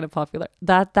that's kind of popular.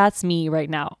 That's me right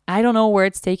now. I don't know where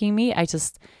it's taking me.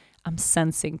 I'm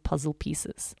sensing puzzle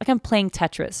pieces. I'm playing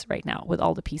Tetris right now with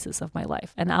all the pieces of my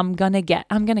life, and I'm gonna get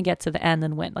to the end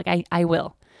and win. I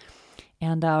will.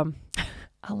 And I'll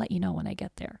let you know when I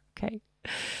get there. Okay.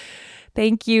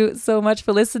 Thank you so much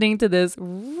for listening to this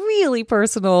really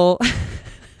personal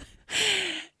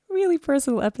really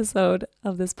personal episode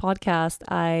of this podcast.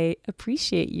 I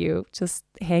appreciate you just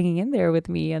hanging in there with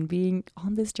me and being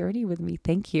on this journey with me.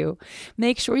 Thank you.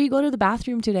 Make sure you go to the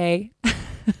bathroom today.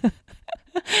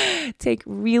 Take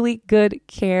really good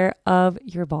care of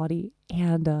your body,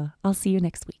 and I'll see you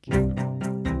next week.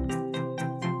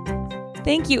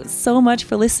 Thank you so much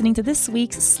for listening to this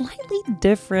week's slightly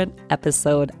different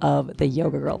episode of the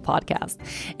Yoga Girl podcast.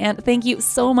 And thank you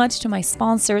so much to my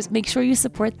sponsors. Make sure you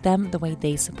support them the way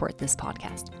they support this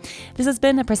podcast. This has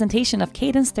been a presentation of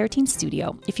Cadence 13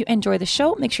 Studio. If you enjoy the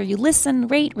show, make sure you listen,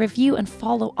 rate, review, and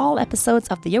follow all episodes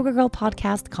of the Yoga Girl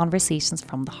podcast, Conversations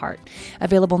from the Heart.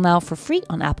 Available now for free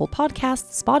on Apple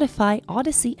Podcasts, Spotify,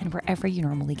 Odyssey, and wherever you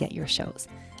normally get your shows.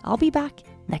 I'll be back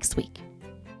next week.